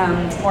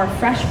those more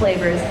fresh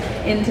flavors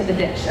into the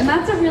dish. And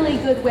that's a really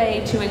good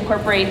way to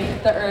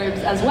incorporate the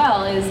herbs as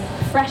well, is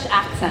fresh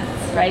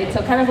accents, right?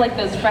 So kind of like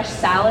those fresh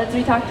salads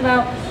we talked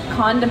about,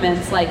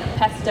 condiments like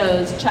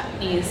pestos,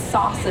 chutneys,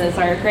 sauces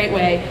are a great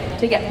way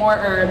to get more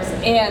herbs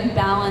and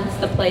balance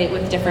the plate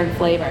with different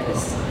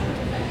flavors.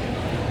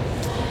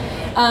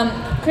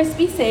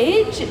 Crispy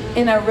sage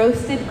in a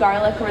roasted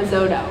garlic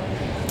risotto.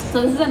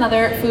 So this is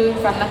another food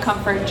from the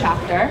comfort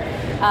chapter.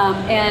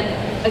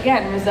 And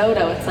again,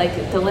 risotto, it's like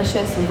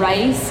delicious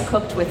rice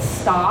cooked with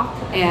stock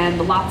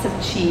and lots of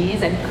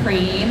cheese and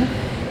cream.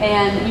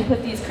 And you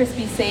put these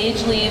crispy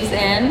sage leaves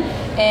in,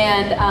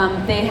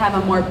 and they have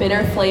a more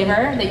bitter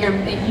flavor.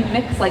 You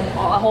mix like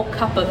a whole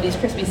cup of these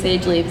crispy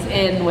sage leaves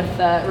in with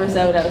the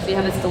risotto. So you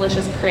have this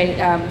delicious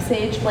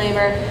sage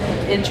flavor,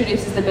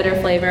 introduces the bitter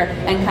flavor,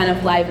 and kind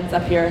of livens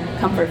up your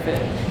comfort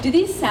food. Do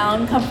these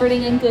sound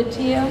comforting and good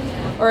to you?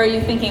 Or are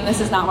you thinking, this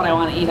is not what I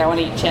want to eat, I want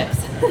to eat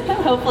chips?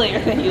 Hopefully you're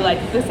thinking, like,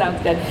 this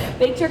sounds good.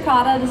 Baked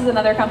ricotta, this is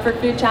another comfort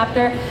food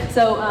chapter.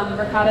 So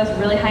ricotta is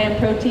really high in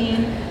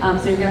protein,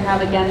 so you're going to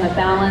have, again, the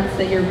balance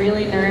that you're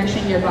really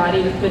nourishing your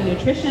body with good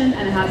nutrition,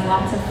 and it has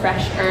lots of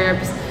fresh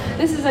herbs.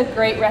 This is a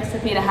great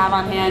recipe to have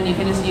on hand. You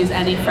can just use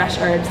any fresh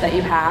herbs that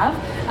you have,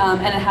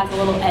 and it has a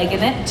little egg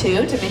in it,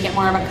 too, to make it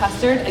more of a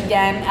custard.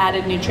 Again,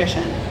 added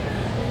nutrition.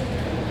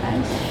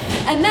 Okay.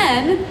 And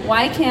then,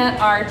 why can't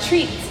our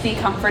treats be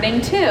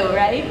comforting, too,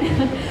 right?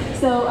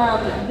 So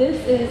this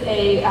is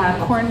a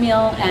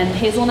cornmeal and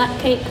hazelnut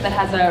cake that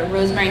has a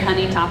rosemary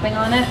honey topping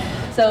on it.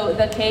 So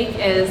the cake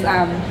is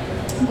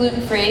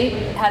gluten-free,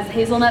 has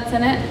hazelnuts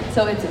in it,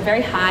 so it's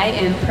very high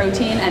in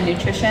protein and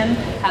nutrition,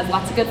 has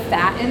lots of good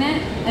fat in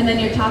it, and then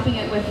you're topping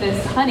it with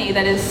this honey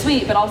that is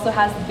sweet but also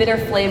has bitter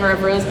flavor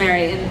of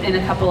rosemary in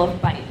a couple of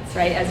bites,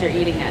 right, as you're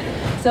eating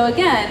it. So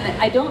again,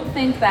 I don't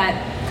think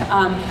that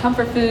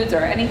comfort foods or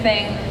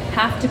anything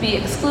have to be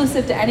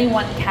exclusive to any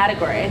one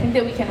category. I think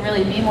that we can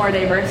really be more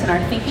diverse in our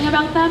thinking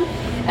about them,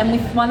 and we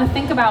want to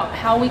think about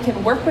how we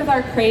can work with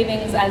our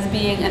cravings as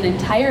being an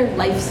entire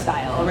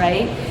lifestyle,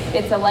 right?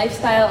 It's a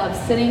lifestyle of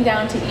sitting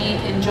down to eat,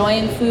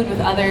 enjoying food with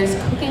others,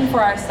 cooking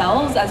for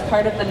ourselves as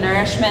part of the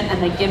nourishment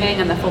and the giving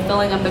and the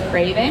fulfilling of the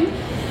craving.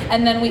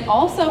 And then we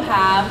also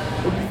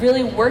have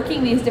really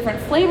working these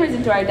different flavors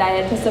into our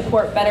diet to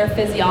support better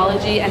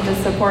physiology and to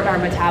support our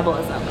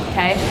metabolism,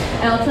 okay?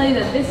 And I'll tell you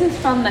that this is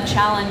from the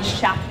challenge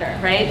chapter,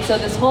 right? So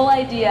this whole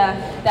idea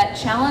that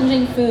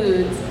challenging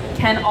foods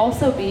can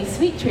also be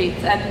sweet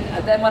treats.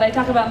 And then what I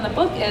talk about in the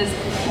book is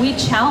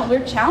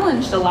we're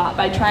challenged a lot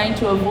by trying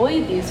to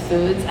avoid these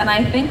foods, and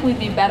I think we'd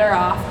be better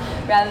off,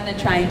 rather than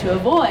trying to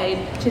avoid,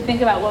 to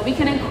think about what we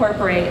can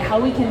incorporate, how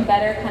we can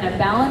better kind of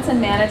balance and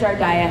manage our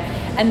diet,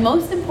 and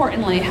most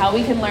importantly, how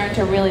we can learn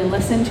to really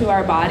listen to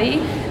our body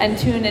and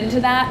tune into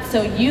that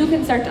so you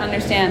can start to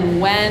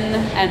understand when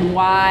and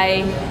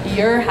why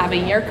you're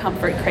having your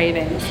comfort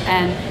cravings.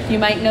 And you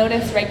might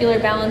notice regular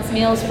balanced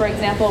meals, for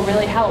example,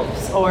 really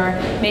helps. Or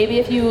maybe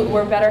if you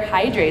were better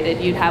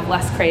hydrated, you'd have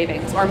less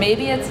cravings. Or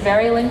maybe it's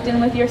very linked in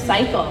with your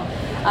cycle,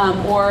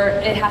 or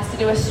it has to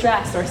do with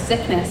stress or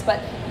sickness.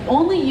 But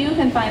only you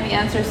can find the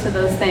answers to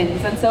those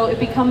things. And so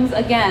it becomes,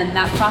 again,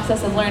 that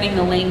process of learning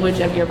the language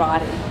of your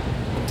body.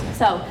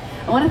 So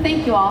I want to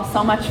thank you all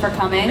so much for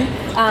coming.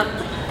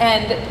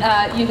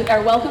 And you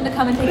are welcome to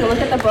come and take a look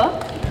at the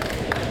book.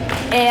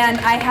 And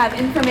I have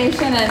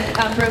information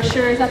and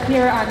brochures up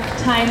here on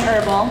Thyme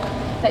Herbal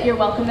that you're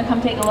welcome to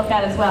come take a look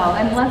at as well.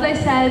 And as I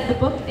said, the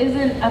book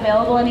isn't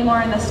available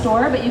anymore in the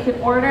store, but you can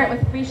order it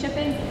with free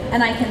shipping,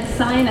 and I can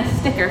sign a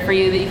sticker for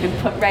you that you can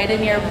put right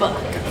in your book.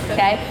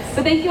 Okay?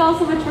 So thank you all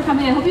so much for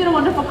coming. I hope you had a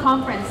wonderful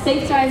conference.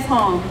 Safe drives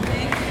home.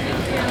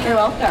 You're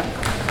welcome.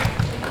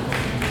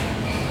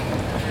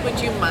 Would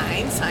you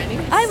mind signing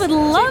a I would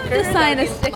love to sticker? sign a That'd be sticker.